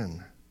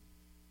again.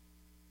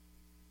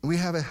 We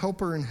have a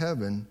helper in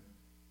heaven,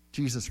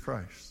 Jesus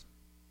Christ.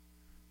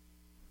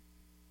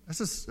 That's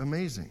just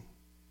amazing.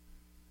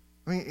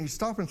 I mean, you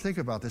stop and think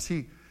about this.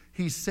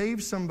 He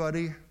saves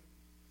somebody,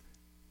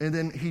 and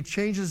then he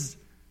changes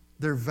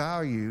their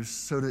values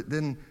so that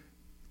then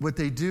what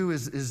they do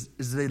is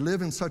they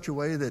live in such a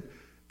way that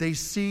they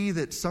see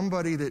that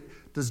somebody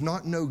that does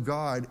not know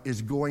God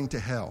is going to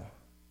hell,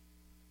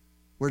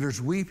 where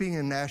there's weeping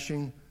and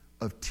gnashing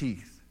of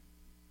teeth.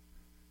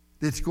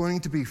 It's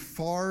going to be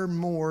far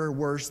more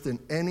worse than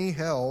any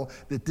hell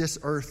that this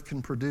earth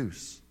can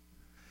produce.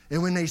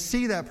 And when they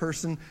see that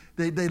person,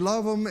 they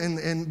love them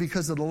and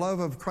because of the love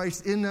of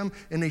Christ in them,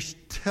 and they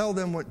tell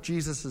them what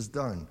Jesus has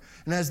done.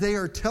 And as they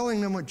are telling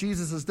them what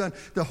Jesus has done,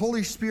 the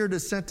Holy Spirit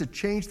is sent to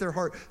change their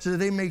heart so that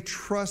they may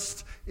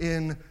trust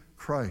in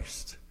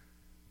Christ.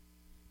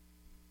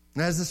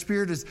 And as the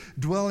Spirit is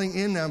dwelling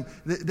in them,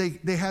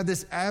 they have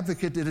this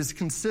advocate that is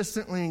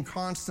consistently and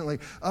constantly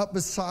up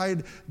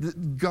beside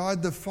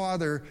God the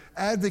Father,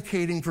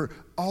 advocating for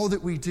all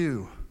that we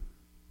do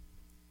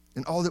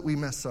and all that we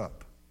mess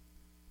up.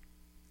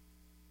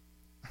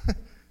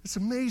 It's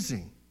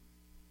amazing.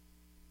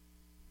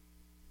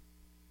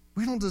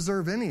 We don't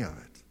deserve any of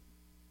it.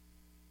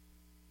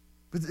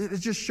 But it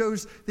just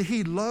shows that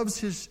he loves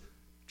his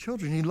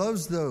children. He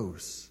loves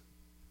those.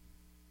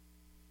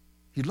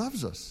 He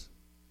loves us.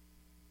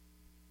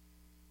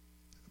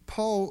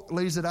 Paul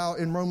lays it out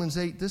in Romans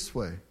 8 this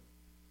way.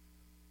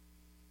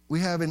 We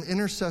have an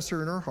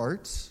intercessor in our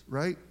hearts,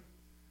 right?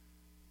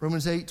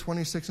 Romans 8,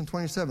 26 and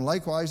 27.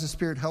 Likewise, the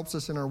Spirit helps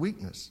us in our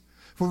weakness.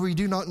 For we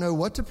do not know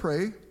what to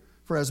pray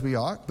for as we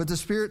ought, but the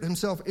Spirit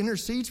himself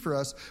intercedes for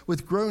us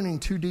with groaning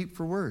too deep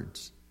for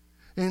words.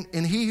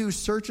 And he who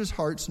searches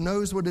hearts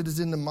knows what it is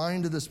in the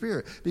mind of the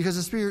Spirit, because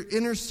the Spirit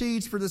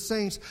intercedes for the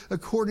saints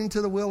according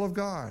to the will of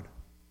God.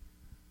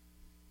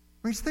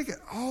 I mean, just think of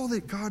all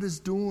that God is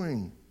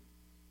doing.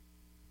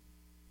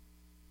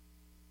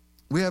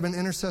 We have an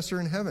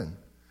intercessor in heaven.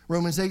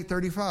 Romans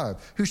 8:35.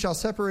 Who shall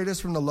separate us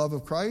from the love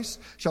of Christ?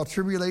 Shall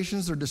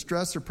tribulations or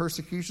distress or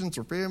persecutions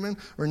or famine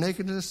or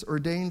nakedness or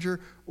danger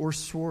or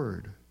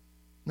sword?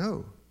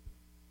 No.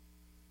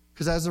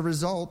 Because as a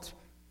result,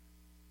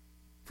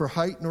 for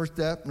height nor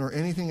depth nor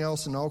anything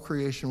else in all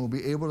creation will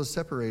be able to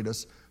separate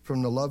us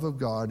from the love of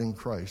God in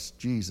Christ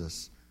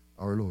Jesus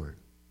our Lord.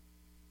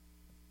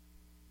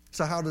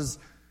 So how does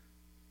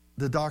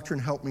the doctrine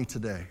help me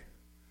today?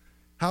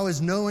 How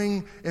is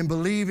knowing and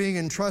believing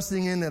and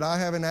trusting in that I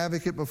have an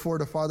advocate before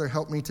the Father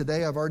help me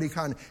today? I've already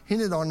kind of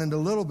hinted on it a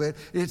little bit.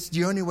 It's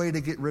the only way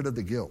to get rid of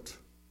the guilt.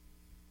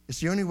 It's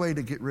the only way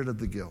to get rid of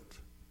the guilt.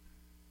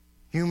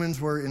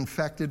 Humans were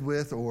infected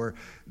with, or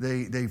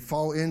they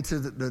fall into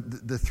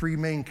the three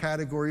main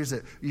categories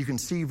that you can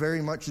see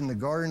very much in the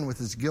garden with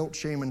this guilt,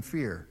 shame, and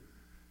fear.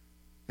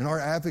 And our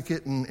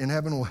advocate in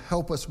heaven will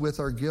help us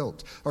with our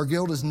guilt. Our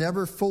guilt is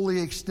never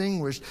fully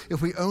extinguished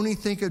if we only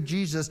think of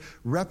Jesus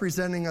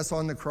representing us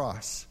on the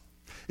cross.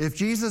 If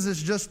Jesus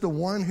is just the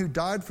one who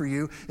died for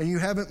you and you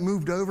haven't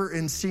moved over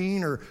and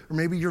seen, or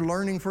maybe you're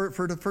learning for it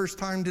for the first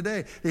time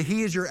today, that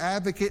he is your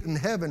advocate in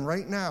heaven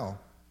right now,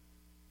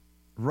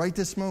 right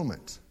this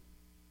moment,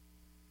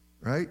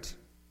 right?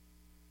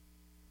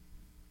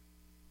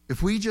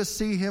 If we just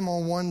see him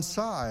on one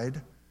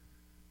side,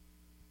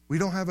 we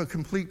don't have a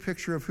complete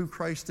picture of who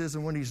Christ is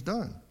and what he's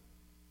done.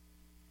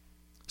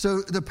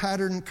 So the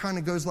pattern kind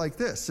of goes like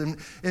this.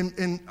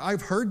 And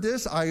I've heard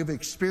this. I've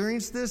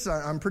experienced this.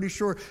 I'm pretty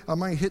sure I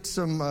might hit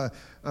some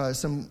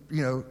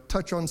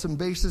touch on some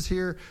bases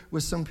here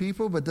with some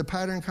people. But the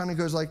pattern kind of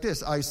goes like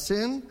this. I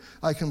sin.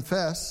 I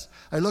confess.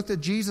 I looked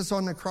at Jesus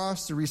on the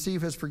cross to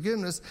receive his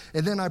forgiveness.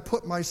 And then I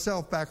put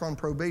myself back on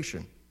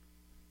probation.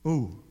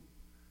 Ooh,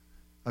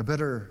 I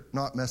better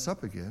not mess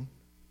up again.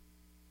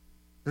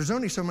 There's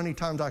only so many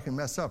times I can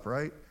mess up,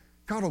 right?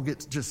 God will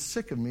get just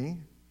sick of me.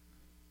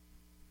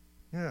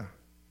 Yeah,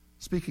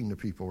 speaking to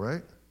people,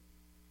 right?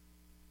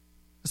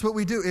 That's what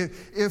we do.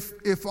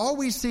 If all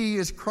we see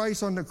is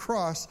Christ on the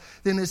cross,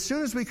 then as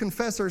soon as we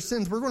confess our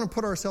sins, we're going to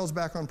put ourselves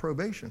back on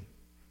probation.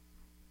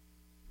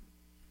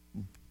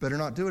 Better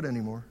not do it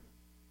anymore.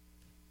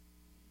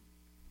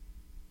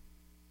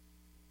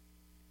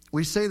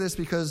 We say this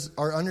because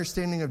our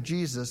understanding of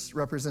Jesus'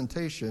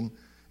 representation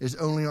is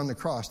only on the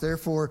cross.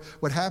 Therefore,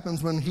 what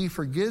happens when he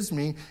forgives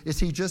me is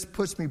he just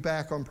puts me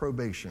back on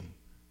probation.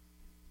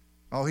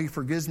 Oh, he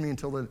forgives me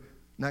until the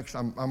next,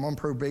 I'm on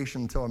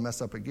probation until I mess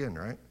up again,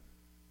 right?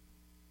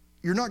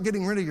 you're not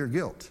getting rid of your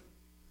guilt.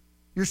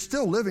 You're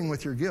still living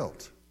with your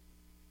guilt.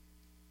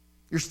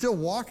 You're still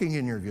walking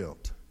in your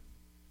guilt.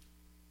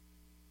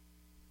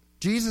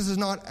 Jesus is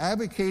not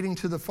advocating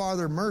to the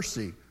Father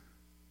mercy.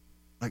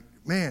 Like,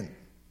 man,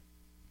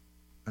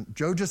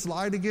 Joe just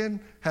lied again?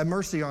 Have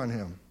mercy on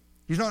him.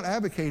 He's not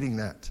advocating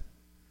that.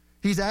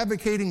 He's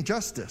advocating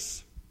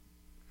justice.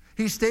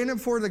 He's standing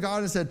before the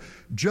God and said,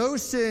 Joe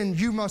sinned,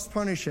 you must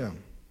punish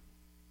him.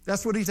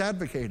 That's what he's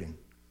advocating.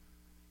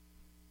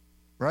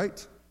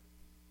 Right?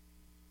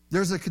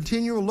 There's a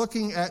continual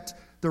looking at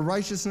the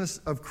righteousness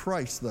of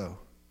Christ, though.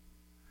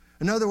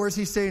 In other words,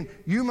 he's saying,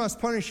 you must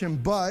punish him,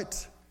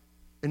 but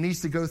it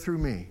needs to go through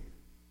me.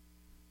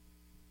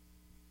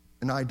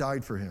 And I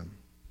died for him.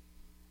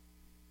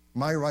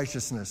 My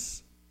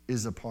righteousness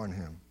is upon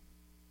him.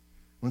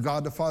 When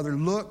God the Father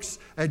looks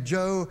at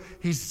Joe,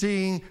 he's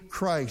seeing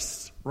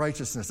Christ's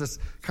righteousness. That's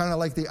kind of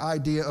like the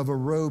idea of a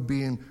robe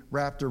being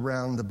wrapped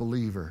around the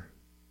believer.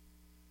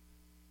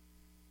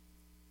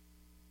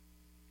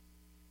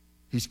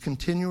 He's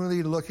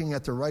continually looking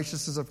at the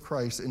righteousness of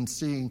Christ and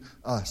seeing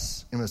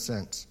us, in a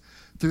sense,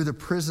 through the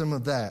prism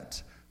of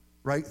that,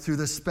 right? Through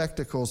the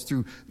spectacles,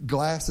 through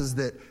glasses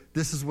that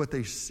this is what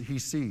he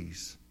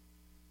sees.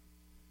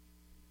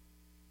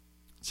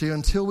 See,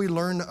 until we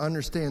learn to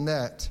understand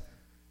that,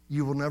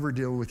 you will never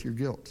deal with your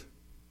guilt.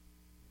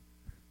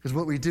 Because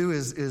what we do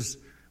is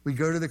we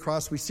go to the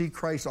cross, we see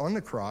Christ on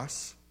the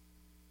cross,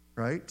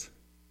 right?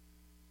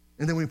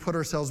 And then we put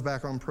ourselves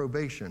back on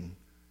probation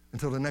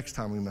until the next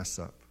time we mess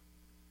up.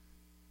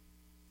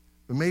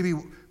 But maybe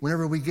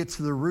whenever we get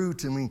to the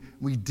root and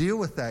we deal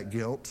with that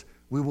guilt,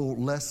 we will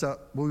mess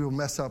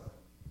up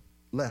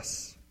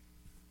less,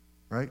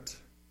 right?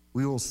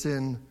 We will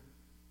sin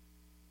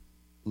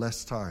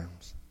less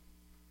times.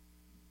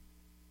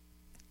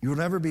 You will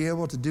never be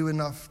able to do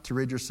enough to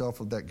rid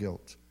yourself of that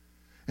guilt.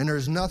 And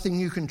there's nothing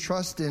you can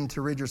trust in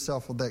to rid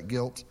yourself of that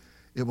guilt.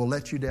 It will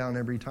let you down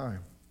every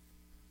time.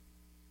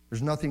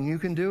 There's nothing you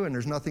can do, and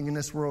there's nothing in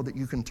this world that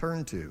you can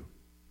turn to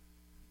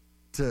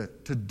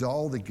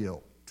dull the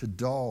guilt, to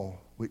dull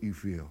what you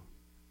feel.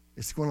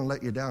 It's going to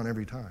let you down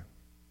every time.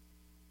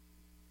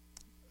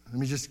 Let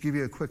me just give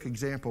you a quick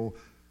example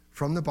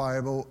from the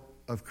Bible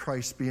of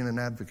Christ being an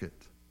advocate.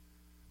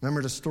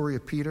 Remember the story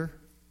of Peter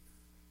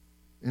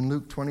in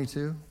Luke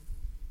 22?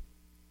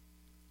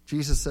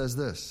 Jesus says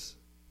this.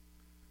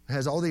 It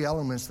has all the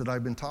elements that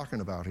I've been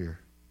talking about here.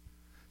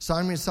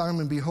 Simon,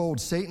 Simon, behold,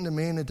 Satan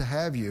demanded to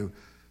have you,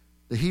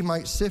 that he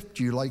might sift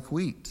you like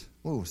wheat.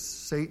 Oh,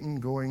 Satan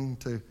going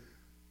to,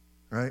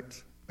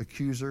 right,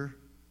 accuser.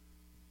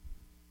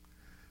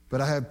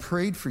 But I have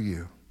prayed for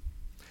you,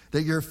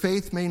 that your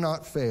faith may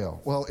not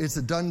fail. Well, it's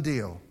a done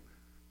deal.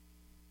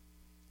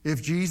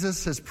 If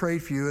Jesus has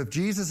prayed for you, if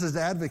Jesus has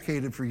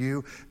advocated for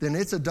you, then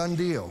it's a done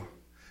deal.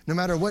 No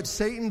matter what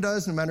Satan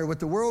does, no matter what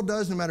the world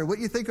does, no matter what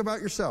you think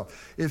about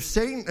yourself.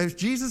 If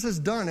Jesus has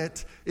done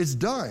it, it's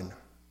done.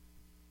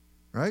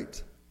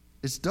 Right?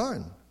 It's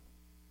done.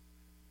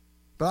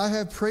 But I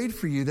have prayed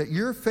for you that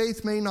your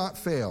faith may not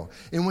fail.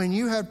 And when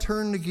you have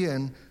turned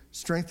again,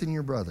 strengthen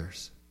your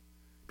brothers.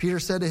 Peter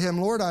said to him,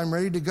 Lord, I am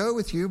ready to go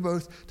with you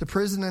both to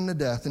prison and to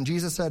death. And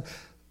Jesus said,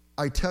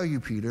 I tell you,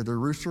 Peter, the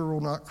rooster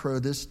will not crow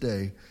this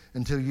day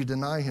until you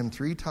deny him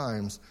 3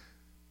 times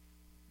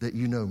that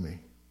you know me.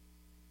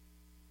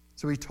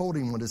 So he told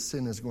him what his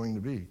sin is going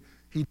to be.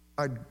 He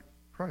denied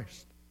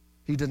Christ.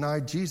 He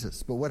denied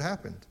Jesus. But what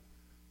happened?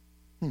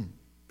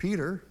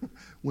 Peter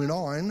went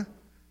on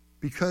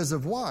because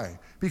of why?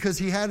 Because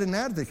he had an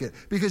advocate.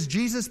 Because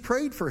Jesus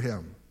prayed for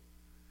him.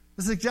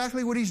 This is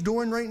exactly what he's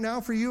doing right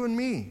now for you and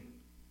me.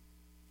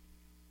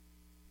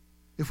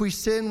 If we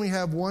sin, we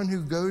have one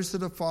who goes to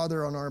the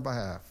Father on our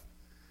behalf.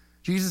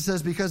 Jesus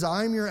says, because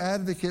I'm your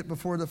advocate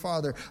before the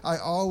Father, I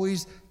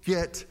always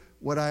get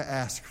what I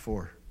ask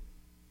for.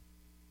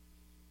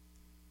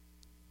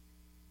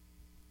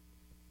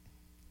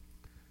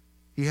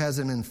 He has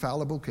an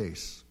infallible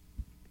case.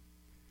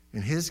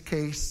 And his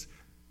case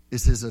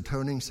is his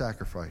atoning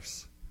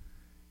sacrifice.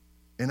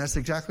 And that's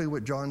exactly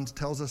what John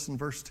tells us in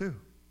verse 2.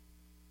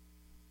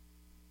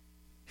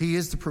 He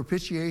is the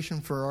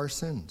propitiation for our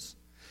sins.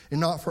 And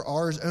not for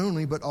ours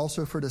only, but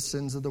also for the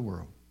sins of the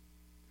world.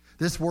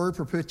 This word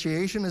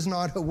propitiation is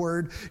not a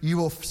word you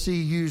will see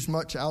used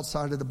much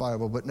outside of the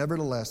Bible, but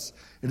nevertheless,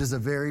 it is a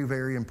very,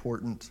 very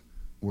important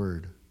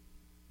word.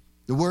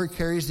 The word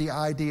carries the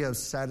idea of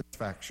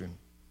satisfaction.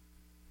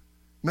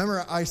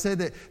 Remember, I said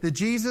that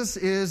Jesus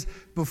is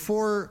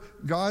before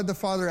God the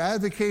Father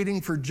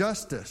advocating for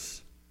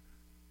justice,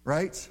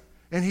 right?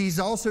 And he's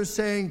also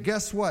saying,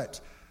 guess what?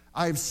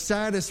 I've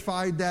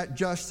satisfied that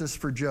justice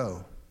for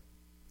Joe.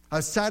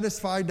 I've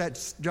satisfied that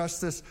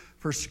justice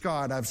for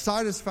Scott. I've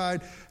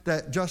satisfied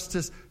that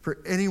justice for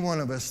any one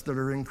of us that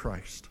are in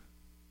Christ.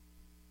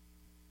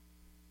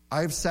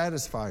 I've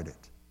satisfied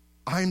it.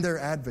 I'm their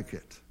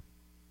advocate.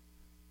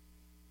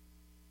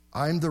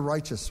 I'm the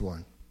righteous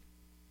one.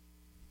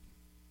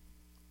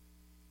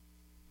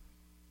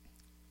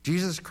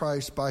 Jesus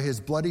Christ, by his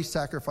bloody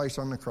sacrifice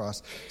on the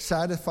cross,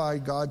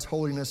 satisfied God's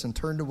holiness and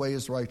turned away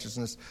his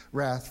righteousness,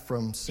 wrath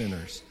from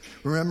sinners.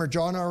 Remember,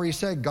 John already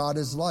said God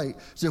is light.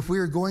 So if we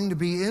are going to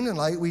be in the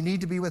light, we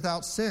need to be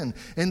without sin.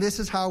 And this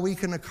is how we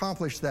can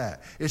accomplish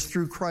that. It's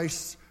through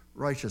Christ's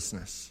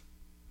righteousness.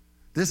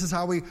 This is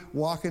how we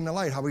walk in the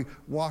light, how we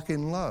walk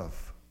in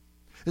love.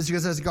 It's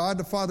because as God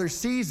the Father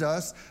sees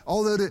us,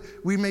 although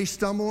we may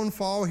stumble and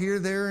fall here,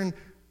 there, and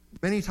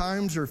many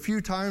times or a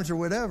few times or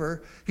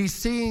whatever, he's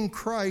seeing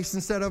Christ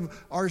instead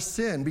of our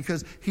sin,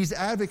 because he's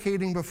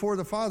advocating before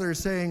the Father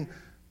saying,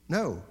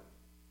 no,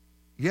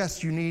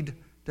 yes, you need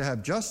to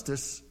have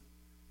justice.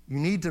 You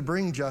need to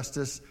bring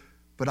justice,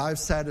 but I've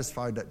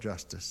satisfied that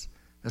justice.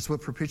 That's what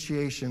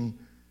propitiation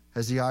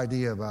has the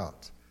idea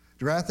about.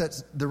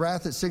 The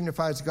wrath that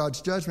signifies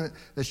God's judgment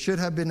that should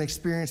have been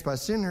experienced by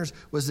sinners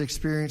was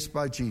experienced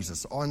by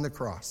Jesus on the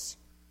cross.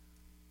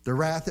 The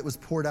wrath that was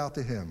poured out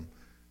to him.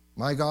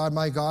 My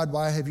God,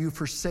 why have you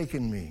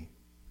forsaken me?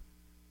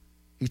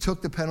 He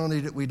took the penalty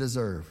that we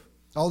deserve.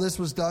 All this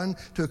was done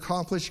to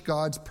accomplish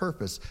God's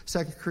purpose.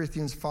 2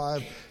 Corinthians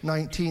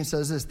 5:19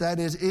 says this, that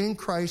is, in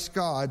Christ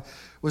God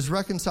was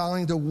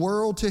reconciling the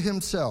world to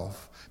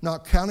himself,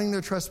 not counting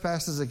their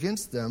trespasses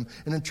against them,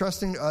 and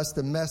entrusting to us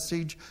the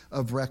message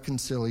of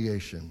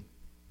reconciliation.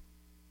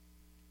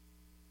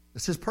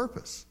 It's his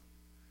purpose.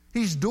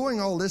 He's doing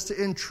all this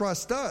to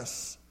entrust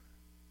us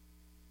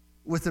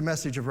with the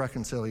message of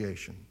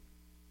reconciliation.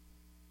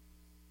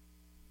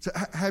 So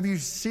have you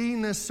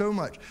seen this so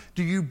much?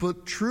 Do you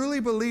truly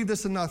believe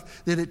this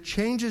enough that it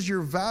changes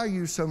your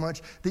value so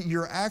much that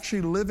you're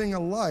actually living a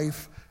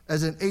life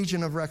as an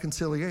agent of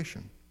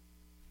reconciliation?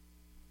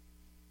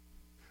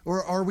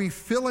 Or are we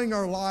filling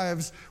our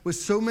lives with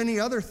so many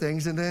other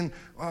things, and then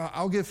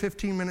I'll give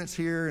 15 minutes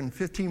here and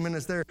 15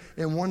 minutes there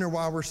and wonder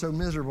why we're so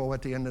miserable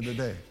at the end of the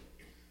day?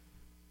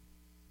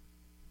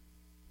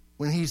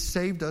 When he's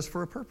saved us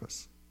for a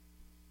purpose.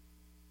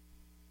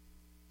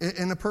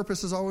 And the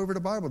purpose is all over the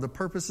Bible. The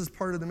purpose is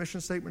part of the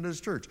mission statement of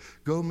this church.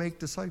 Go make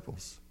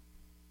disciples.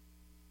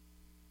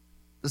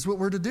 This is what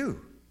we're to do.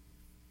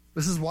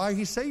 This is why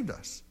he saved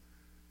us.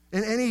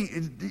 And any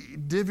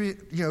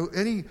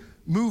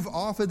move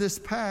off of this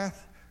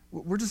path,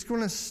 we're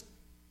going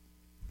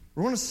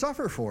to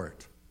suffer for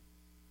it.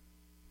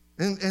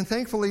 And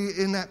thankfully,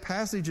 in that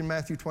passage in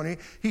Matthew 20,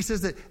 he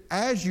says that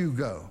as you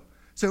go,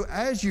 so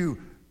as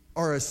you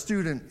are a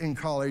student in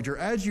college, or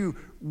as you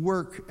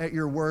work at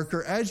your work,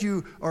 or as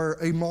you are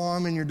a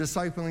mom and you're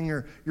discipling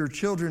your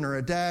children, or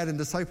a dad and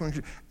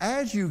discipling,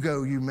 as you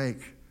go, you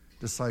make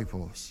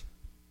disciples.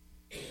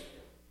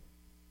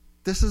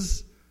 This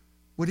is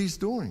what he's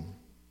doing.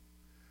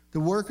 The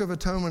work of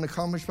atonement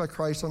accomplished by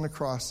Christ on the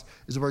cross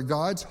is where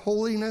God's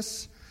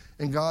holiness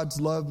and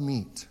God's love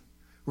meet,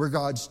 where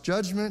God's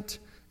judgment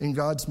and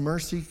God's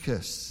mercy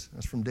kiss.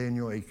 That's from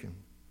Daniel Aiken.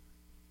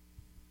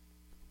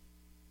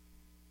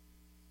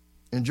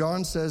 And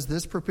John says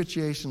this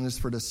propitiation is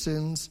for the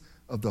sins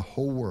of the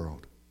whole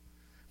world.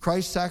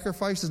 Christ's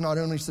sacrifice is not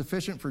only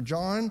sufficient for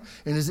John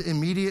and his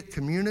immediate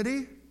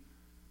community,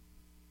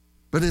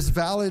 but is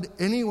valid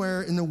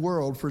anywhere in the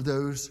world for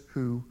those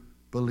who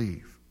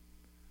believe.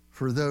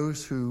 For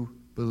those who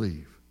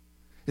believe.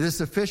 It is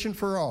sufficient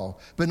for all,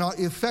 but not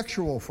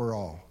effectual for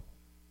all,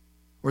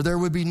 or there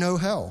would be no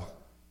hell.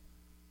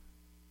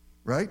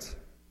 Right?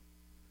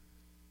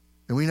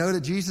 And we know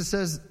that Jesus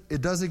says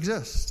it does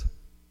exist.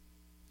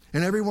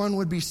 And everyone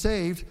would be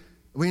saved.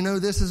 We know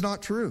this is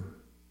not true.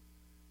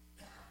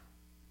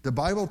 The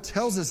Bible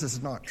tells us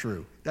it's not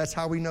true. That's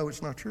how we know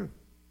it's not true.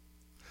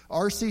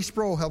 R.C.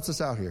 Sproul helps us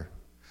out here.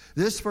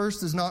 This verse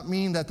does not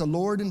mean that the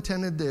Lord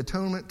intended the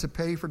atonement to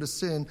pay for the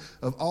sin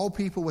of all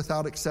people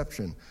without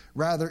exception.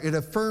 Rather, it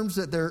affirms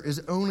that there is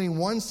only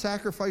one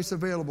sacrifice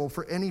available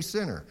for any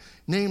sinner,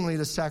 namely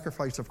the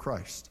sacrifice of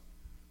Christ.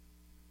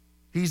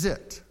 He's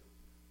it.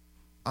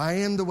 I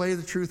am the way,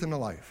 the truth, and the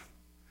life.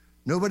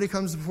 Nobody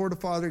comes before the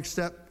Father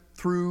except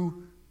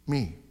through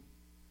me.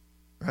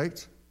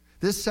 Right?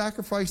 This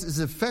sacrifice is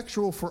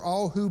effectual for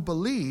all who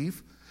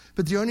believe,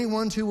 but the only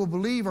ones who will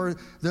believe are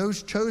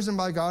those chosen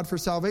by God for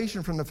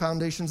salvation from the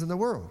foundations of the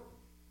world.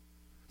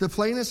 The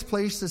plainest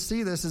place to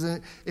see this is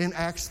in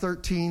Acts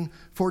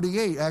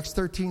 13:48. Acts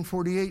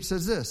 13:48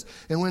 says this,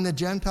 and when the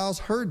Gentiles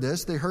heard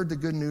this, they heard the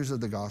good news of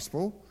the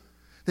gospel,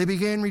 they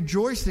began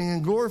rejoicing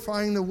and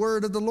glorifying the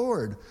word of the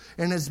Lord.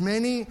 And as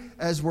many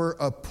as were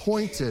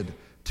appointed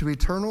to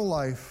eternal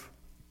life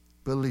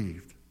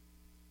believed.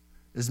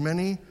 As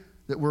many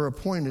that were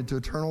appointed to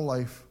eternal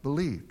life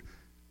believed.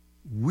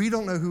 We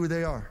don't know who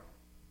they are.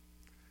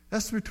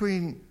 That's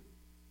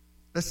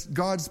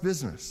God's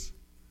business.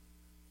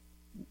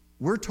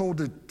 We're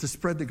told to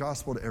spread the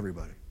gospel to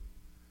everybody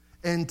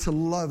and to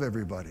love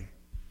everybody.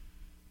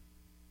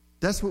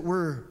 That's what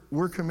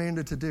we're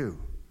commanded to do.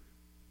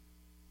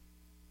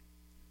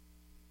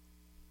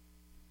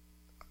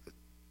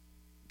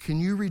 Can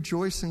you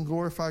rejoice and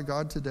glorify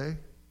God today?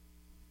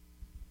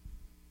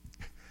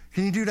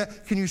 Can you do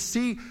that? Can you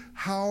see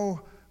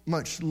how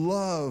much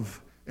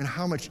love and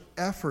how much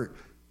effort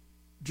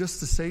just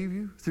to save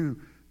you through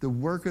the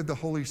work of the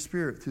Holy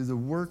Spirit, through the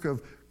work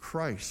of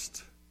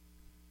Christ,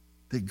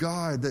 that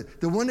God,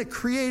 the one that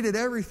created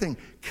everything,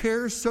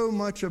 cares so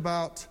much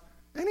about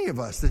any of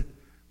us that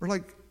we're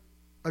like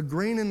a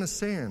grain in the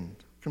sand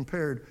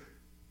compared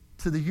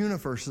to the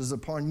universes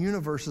upon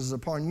universes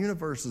upon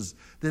universes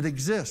that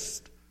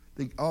exist.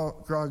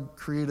 God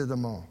created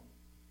them all.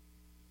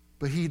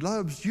 But he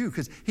loves you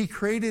because he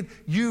created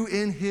you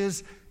in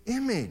his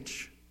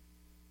image.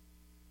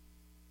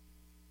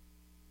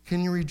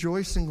 Can you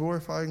rejoice and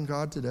glorify in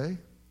God today?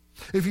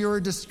 If you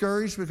are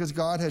discouraged because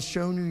God has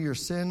shown you your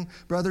sin,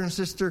 brother and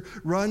sister,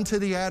 run to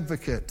the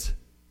advocate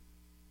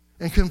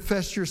and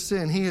confess your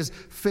sin. He is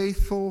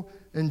faithful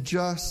and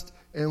just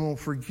and will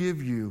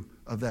forgive you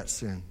of that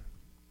sin.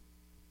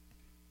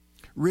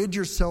 Rid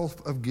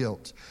yourself of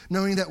guilt,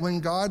 knowing that when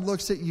God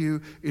looks at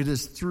you, it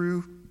is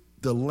through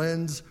the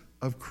lens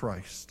of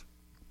Christ.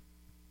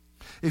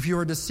 If you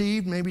are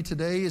deceived, maybe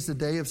today is the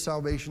day of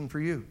salvation for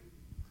you.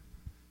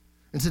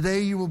 And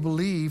today you will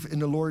believe in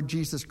the Lord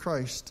Jesus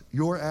Christ,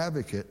 your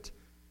advocate,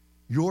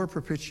 your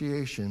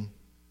propitiation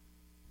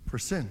for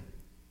sin.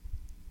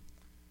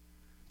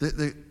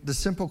 The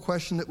simple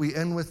question that we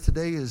end with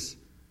today is,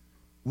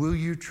 will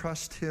you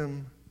trust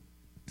him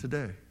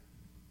today?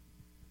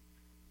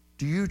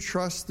 Do you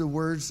trust the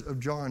words of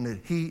John that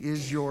he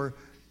is your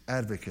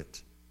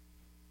advocate?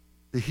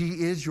 That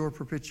he is your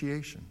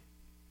propitiation?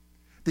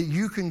 That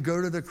you can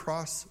go to the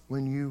cross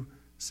when you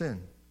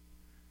sin?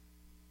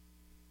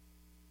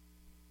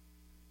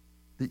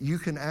 That you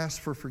can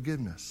ask for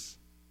forgiveness?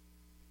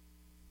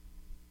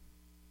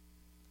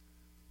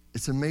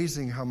 It's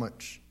amazing how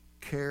much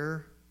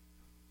care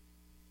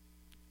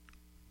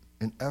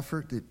and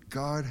effort that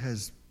God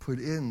has put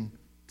in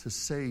to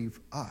save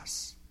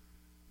us.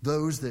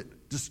 Those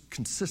that just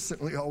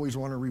consistently always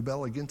want to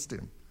rebel against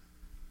him.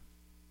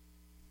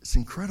 It's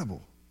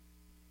incredible.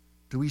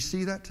 Do we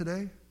see that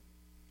today?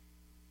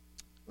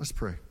 Let's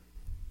pray.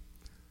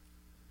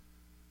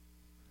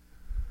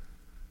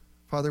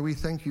 Father, we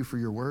thank you for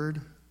your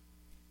word.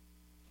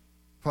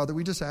 Father,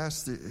 we just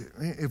ask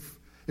that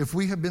if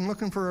we have been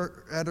looking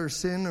at our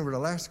sin over the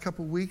last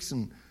couple of weeks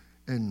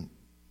and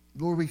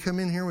Lord, we come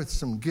in here with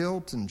some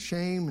guilt and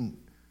shame, and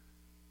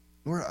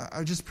Lord,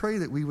 I just pray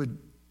that we would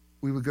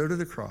go to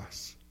the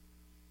cross.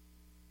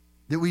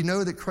 That we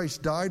know that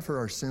Christ died for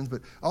our sins,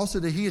 but also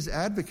that he is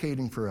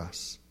advocating for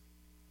us.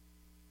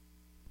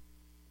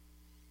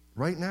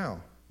 Right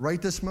now,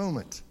 right this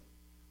moment,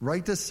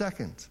 right this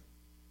second.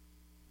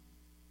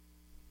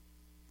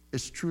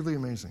 It's truly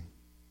amazing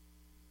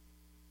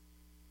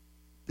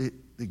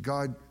that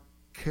God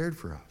cared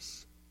for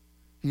us.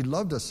 He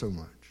loved us so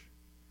much.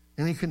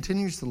 And he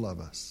continues to love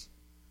us.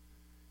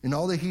 And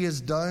all that he has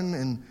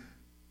done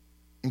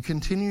and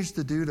continues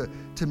to do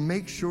to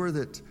make sure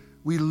that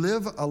we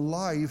live a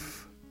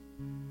life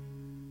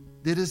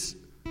that is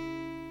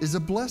a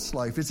blessed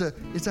life.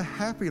 It's a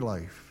happy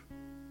life.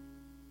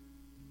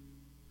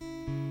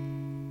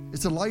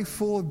 It's a life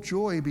full of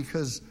joy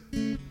because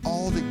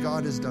all that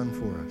God has done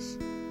for us.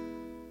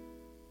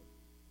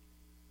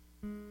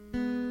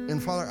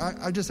 And Father,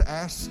 I just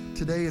ask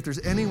today if there's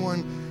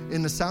anyone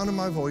in the sound of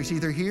my voice,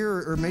 either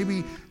here or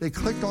maybe they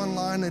clicked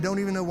online, they don't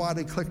even know why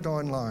they clicked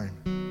online.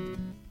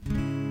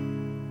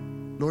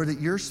 Lord, that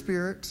your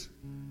Spirit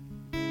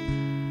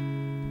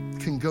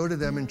can go to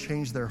them and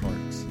change their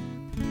hearts.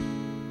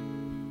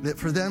 That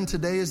for them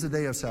today is the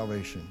day of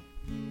salvation.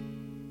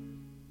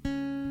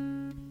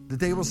 That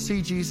they will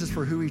see Jesus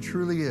for who he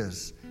truly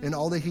is and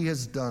all that he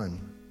has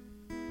done.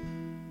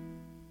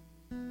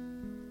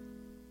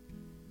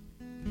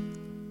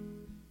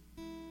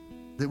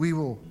 That we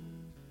will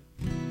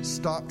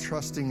stop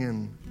trusting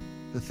in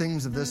the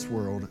things of this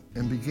world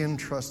and begin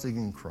trusting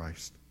in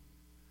Christ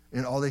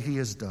and all that he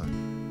has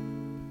done.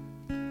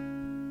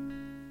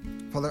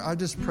 Father, I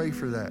just pray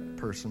for that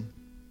person.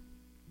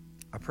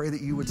 I pray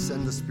that you would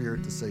send the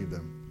Spirit to save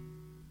them.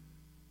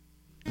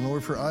 And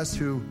Lord, for us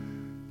who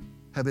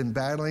have been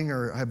battling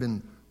or have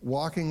been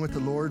walking with the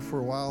Lord for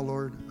a while,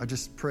 Lord, I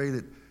just pray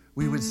that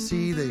we would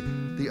see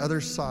the other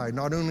side.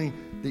 Not only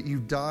that you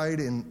died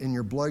and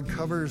your blood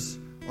covers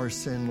our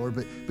sin,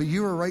 Lord, but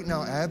you are right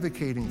now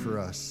advocating for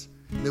us,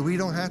 that we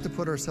don't have to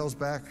put ourselves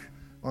back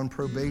on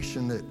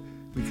probation, that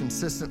we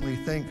consistently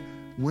think,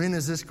 when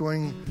is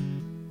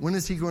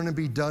he going to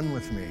be done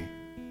with me?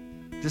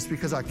 Just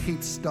because I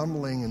keep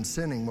stumbling and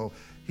sinning. Well,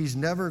 he's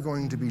never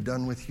going to be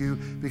done with you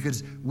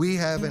because we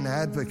have an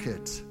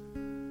advocate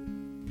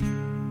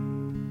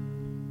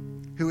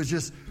who is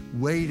just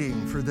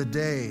waiting for the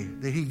day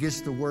that he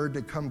gets the word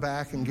to come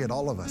back and get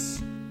all of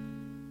us.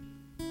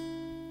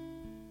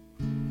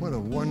 What a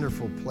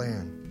wonderful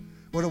plan.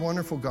 What a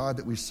wonderful God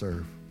that we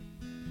serve.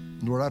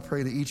 Lord, I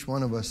pray that each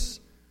one of us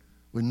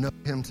would know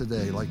him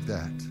today like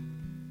that.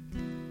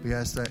 We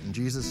ask that in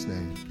Jesus'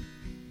 name.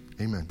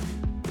 Amen.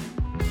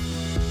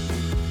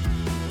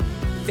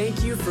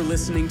 Thank you for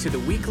listening to the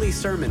weekly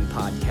sermon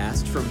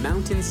podcast from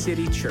Mountain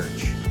City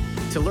Church.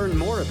 To learn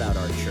more about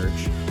our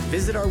church,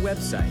 visit our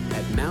website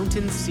at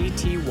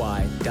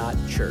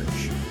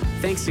mountaincty.church.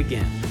 Thanks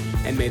again,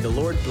 and may the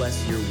Lord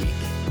bless your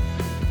week.